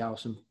allowed into your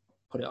house and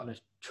put it on a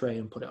tray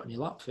and put it on your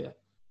lap for you?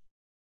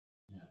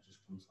 Yeah, it just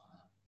comes like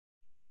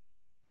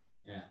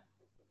that. Yeah.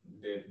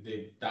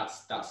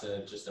 That's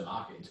just a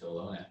marketing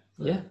tool, isn't it?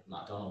 Yeah.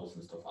 McDonald's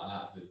and stuff like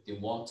that. They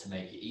want to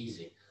make it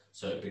easy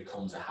so it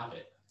becomes a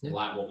habit. Yeah.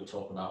 Like what we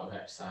talk about with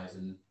exercise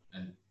and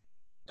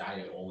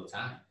diet all the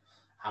time.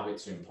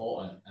 Habits are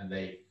important, and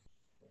they've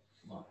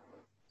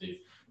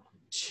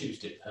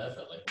choosed it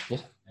perfectly.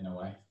 Yeah. In a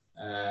way.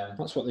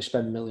 That's what they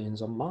spend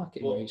millions on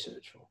marketing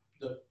research for.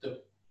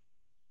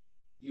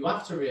 You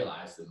have to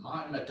realise that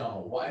Martin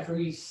McDonald, whatever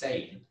he's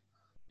saying,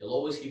 he'll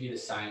always give you the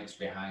science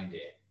behind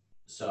it.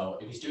 So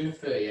if he's doing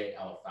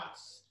 38-hour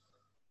fasts,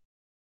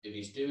 if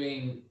he's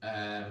doing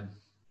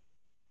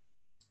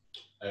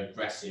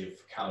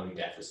aggressive calorie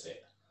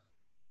deficit,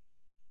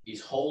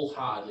 he's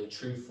wholeheartedly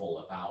truthful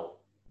about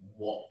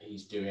what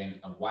he's doing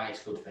and why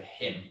it's good for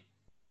him,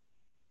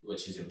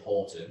 which is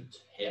important,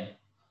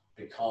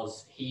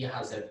 because he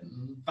has a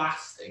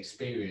vast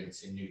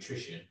experience in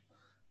nutrition.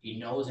 He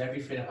knows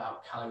everything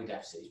about calorie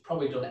deficit. He's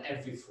probably done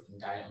every fucking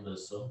diet under the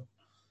sun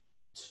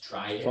to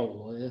try it.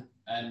 Probably, yeah.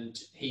 And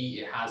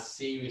he has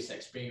serious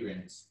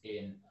experience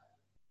in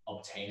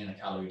obtaining a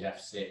calorie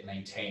deficit,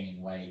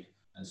 maintaining weight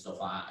and stuff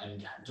like that,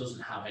 and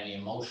doesn't have any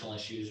emotional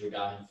issues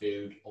regarding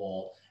food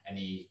or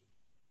any,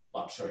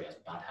 well, I'm sure he has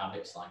bad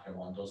habits like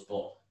everyone does,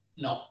 but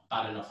not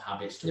bad enough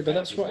habits to. Yeah, but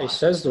that's what he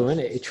says though,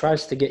 isn't it? He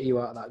tries to get you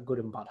out of that good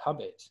and bad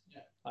habits.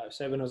 Yeah. Like I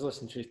said, when I was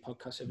listening to his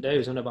podcast the other day, he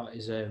was on about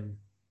his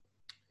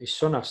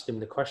son asked him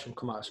the question,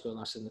 come out of school and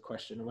asked him the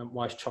question, and went,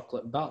 why is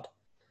chocolate bad?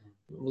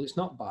 Well, it's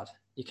not bad.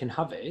 You can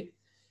have it.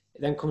 It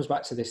then comes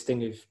back to this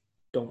thing of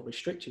don't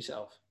restrict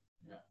yourself.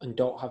 Yeah. And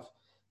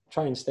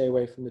try and stay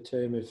away from the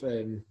term of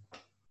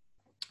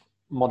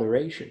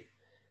moderation.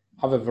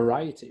 Have a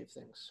variety of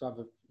things. So have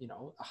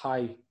a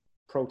high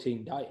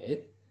protein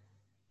diet,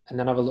 and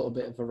then have a little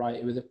bit of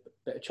variety with a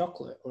bit of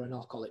chocolate or an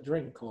alcoholic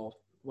drink or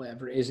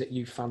whatever it is that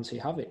you fancy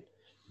having.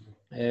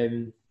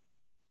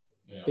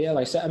 But yeah,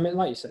 like I said,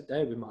 like you said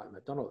there with Martin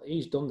McDonald,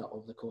 he's done that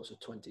over the course of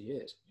 20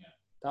 years. Yeah.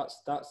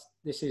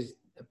 This is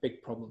a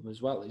big problem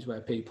as well, is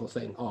where people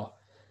think,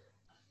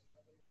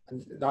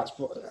 and that's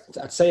what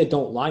I'd say. I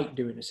don't like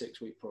doing a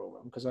 6-week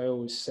program, because I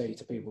always say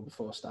to people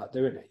before I start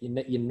doing it,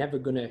 you're never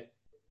going to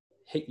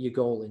hit your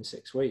goal in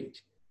 6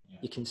 weeks. Yeah.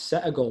 You can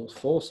set a goal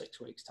for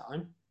 6 weeks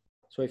time.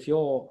 So if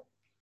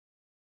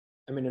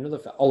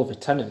Oliver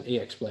Tennant, he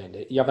explained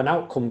it. You have an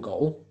outcome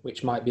goal,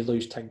 which might be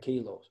lose 10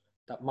 kilos.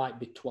 That might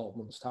be 12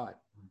 months time.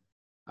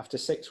 After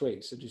 6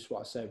 weeks, I just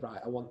want to say,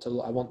 right, I want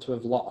to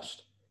have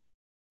lost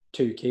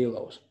 2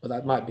 kilos, but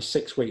that might be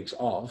 6 weeks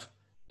of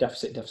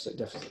deficit.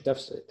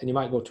 And you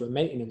might go to a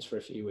maintenance for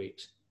a few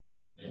weeks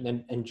and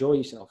then enjoy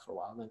yourself for a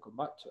while and then come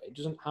back to it. It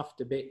doesn't have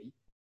to be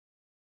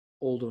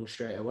all done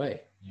straight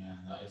away. Yeah,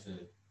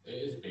 it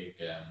is a big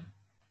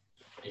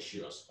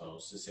issue, I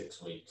suppose, the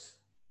 6 weeks.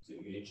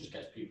 It just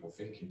gets people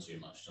thinking too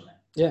much, doesn't it?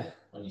 Yeah.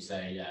 When you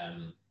say,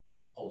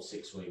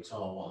 6 weeks, I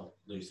want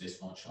to lose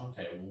this much.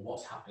 Okay, well,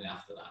 what's happening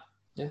after that?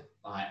 Yeah.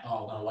 Like,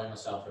 I'm going to weigh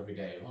myself every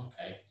day.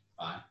 Okay,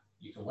 fine.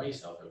 You can weigh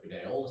yourself every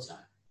day all the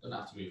time. Doesn't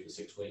have to be for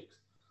 6 weeks.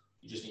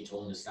 You just need to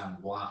understand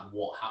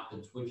what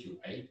happens with your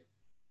weight.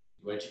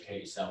 You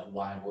educate yourself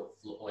why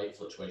weight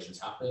fluctuations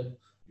happen.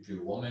 If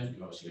you're a woman,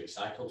 you've obviously got your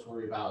cycle to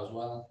worry about as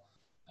well.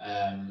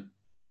 And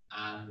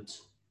I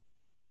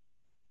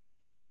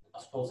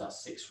suppose that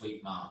 6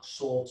 week mark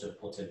sort of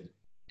put an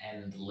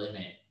end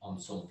limit on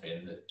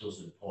something that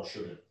doesn't or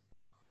shouldn't.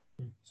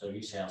 So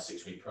you say our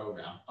 6 week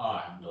program, all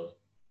right, I'm done.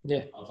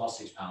 Yeah. I've lost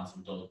 6 pounds,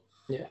 I'm done.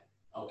 Yeah.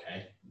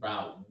 Okay,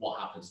 right, what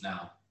happens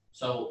now?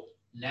 So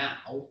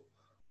now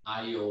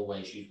I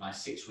always use my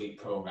 6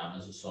 week program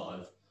as a sort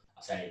of,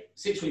 I say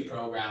 6 week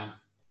program,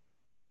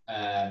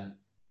 I'm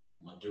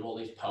going to do all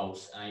these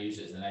posts, and I use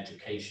it as an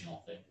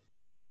educational thing.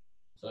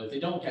 So if they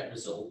don't get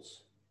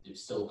results, they've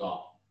still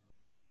got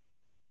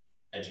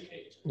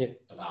educated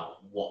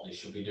about what they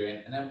should be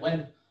doing. And then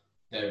when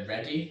they're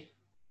ready,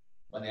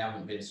 when they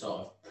haven't been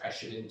sort of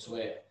pressured into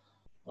it,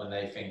 when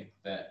they think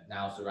that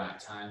now's the right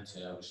time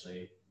to,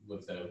 obviously,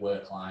 with their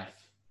work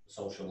life,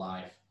 social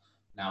life,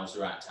 now's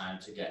the right time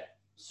to get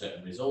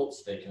certain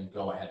results, they can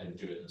go ahead and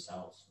do it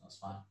themselves. That's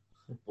fine.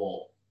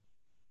 But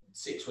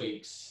 6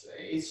 weeks,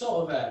 it's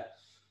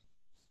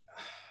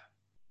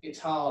it's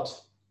hard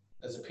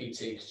as a PT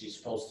because you're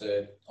supposed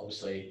to,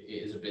 obviously,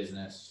 it is a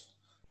business,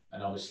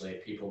 and obviously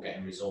people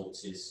getting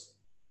results is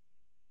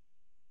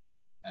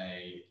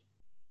a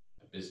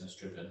business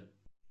driven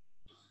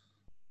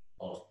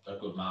or a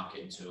good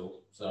marketing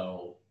tool.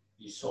 So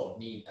you sort of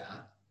need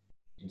that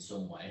in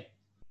some way.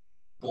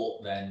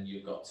 But then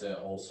you've got to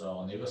also,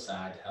 on the other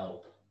side,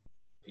 help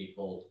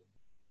people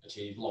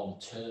achieve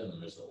long-term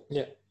results.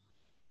 Yeah.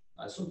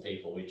 Like some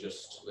people, we've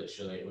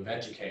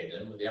educated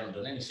them, they haven't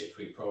done any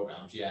 6-week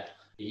programs yet.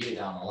 A year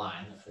down the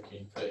line, they're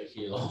freaking 30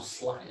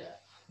 kilos lighter.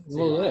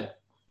 Well, yeah.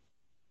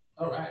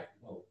 All right,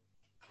 well,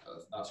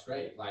 that's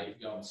great. Like, if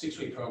you're on a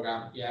 6-week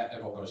program, yeah,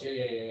 everyone goes,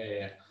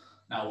 yeah.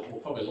 Now,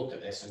 we'll probably look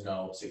at this and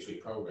go,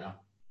 6-week program.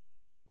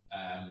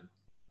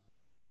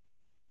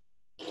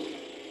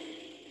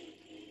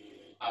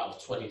 Out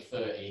of 20,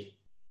 30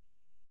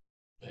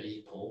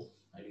 people,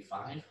 maybe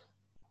 5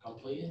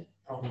 complete it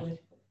properly,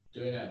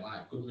 doing it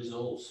like good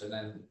results,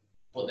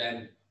 but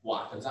then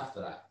what happens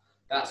after that?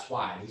 That's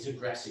why these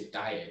aggressive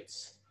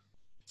diets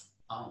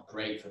aren't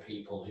great for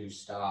people who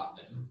start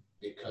them,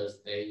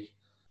 because they're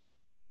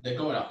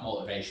going off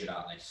motivation,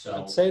 aren't they?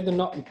 So I'd say they're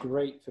not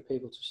great for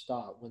people to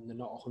start when they're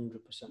not 100%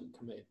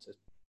 committed to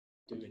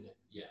doing it.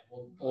 Yeah,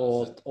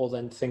 well, or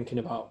then thinking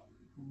about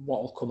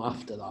what will come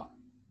after that.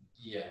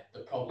 Yeah, the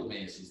problem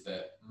is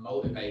that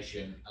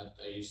motivation,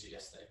 I used it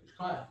yesterday, I was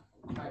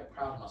quite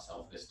proud of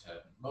myself this term.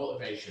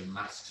 Motivation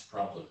masks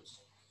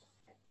problems.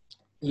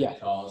 Yeah.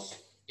 Because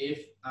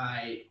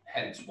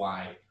hence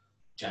why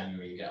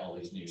January you get all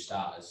these new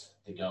starters.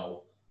 They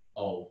go,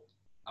 oh,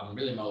 I'm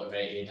really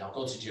motivated, I'll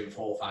go to gym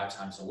 4 or 5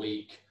 times a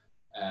week,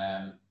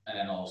 and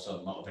then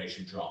also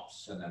motivation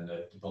drops, and then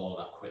they're below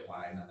that quit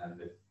line, and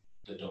then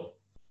they're done.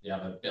 They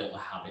haven't built the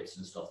habits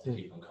and stuff to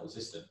keep them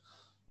consistent.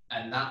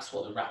 And that's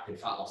what the rapid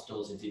fat loss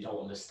does. If they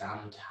don't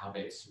understand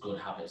habits, good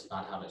habits,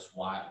 bad habits,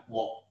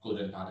 what good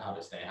and bad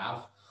habits they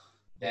have,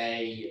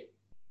 they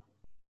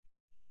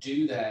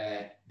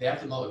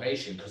have the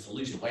motivation because they're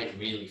losing weight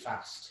really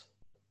fast.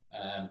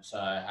 So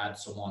I had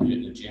someone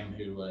at the gym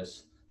who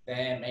was,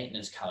 their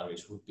maintenance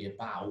calories would be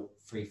about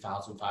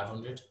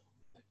 3,500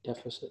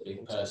 deficit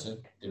big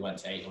person. They went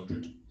to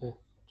 800. Yeah.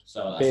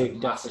 So that's a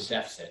massive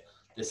deficit.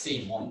 They're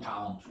seeing £1,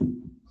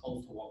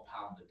 close to £1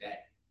 a day.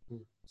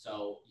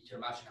 So you can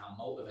imagine how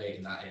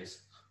motivating that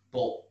is.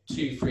 But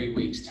 2-3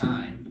 weeks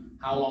time,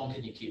 how long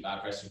can you keep that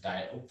aggressive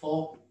diet up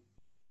for?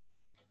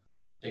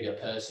 Bigger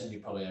person,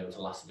 you're probably able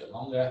to last a bit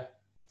longer,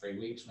 3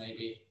 weeks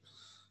maybe.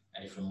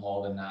 Anything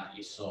more than that,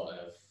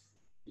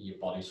 your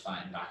body's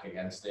fighting back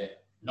against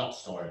it. Not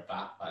storing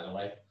fat, by the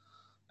way.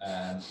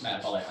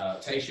 Metabolic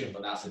adaptation,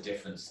 but that's a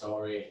different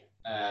story,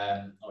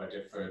 or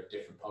for a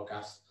different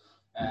podcast.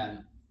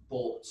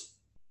 But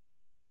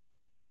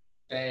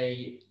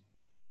they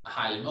are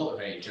highly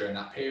motivated during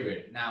that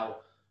period. Now,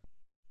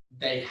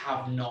 they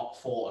have not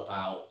thought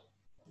about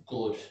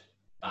good,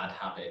 bad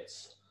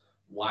habits,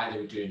 why they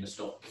were doing the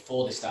stuff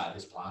before they started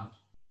this plan,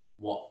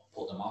 what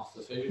put them off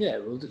the food,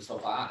 and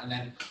stuff like that. And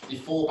then they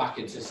fall back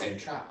into the same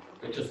trap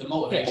because the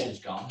motivation's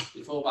gone.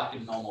 They fall back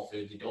in normal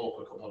food, they go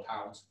up a couple of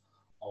pounds,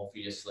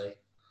 obviously,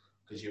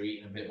 because you're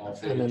eating a bit more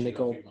food, and then you've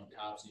got a few more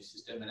carbs in your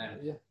system, and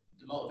then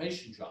the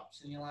motivation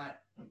drops, and you're like,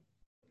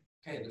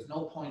 okay, there's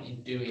no point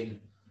in doing,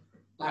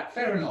 like,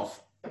 fair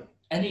enough,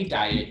 any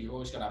diet, you're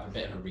always going to have a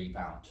bit of a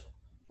rebound.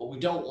 But we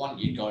don't want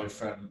you going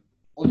from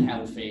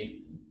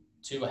unhealthy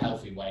to a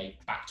healthy way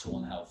back to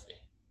unhealthy.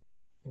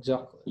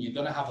 Exactly. You're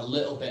going to have a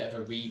little bit of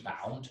a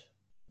rebound,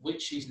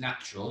 which is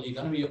natural. You're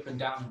going to be up and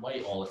down in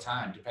weight all the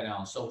time, depending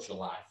on social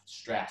life,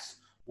 stress,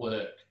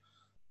 work.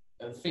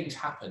 Things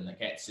happen that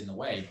gets in the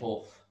way,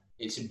 but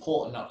it's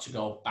important not to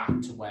go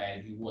back to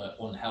where you were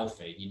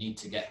unhealthy. You need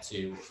to get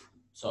to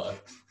sort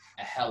of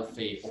a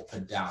healthy up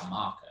and down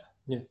marker.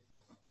 Yeah.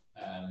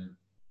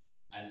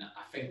 And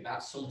I think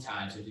that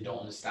sometimes if you don't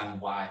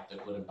understand why the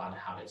good and bad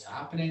habits are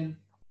happening,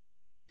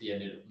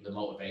 the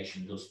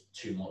motivation does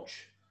too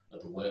much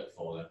of the work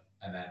for them.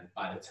 And then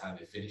by the time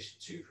they finish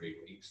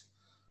 2-3 weeks,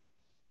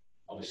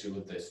 obviously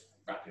with this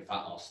rapid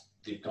fat loss,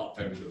 they've got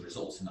very good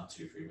results in that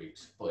 2-3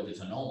 weeks. But if it's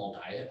a normal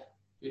diet,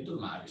 it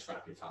doesn't matter if it's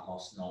rapid fat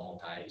loss,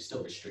 normal diet, it's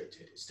still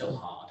restricted, it's still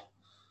hard.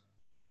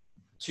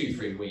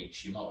 2-3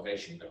 weeks, your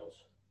motivation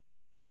goes.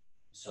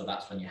 So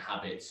that's when your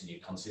habits and your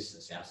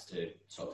consistency has to sort of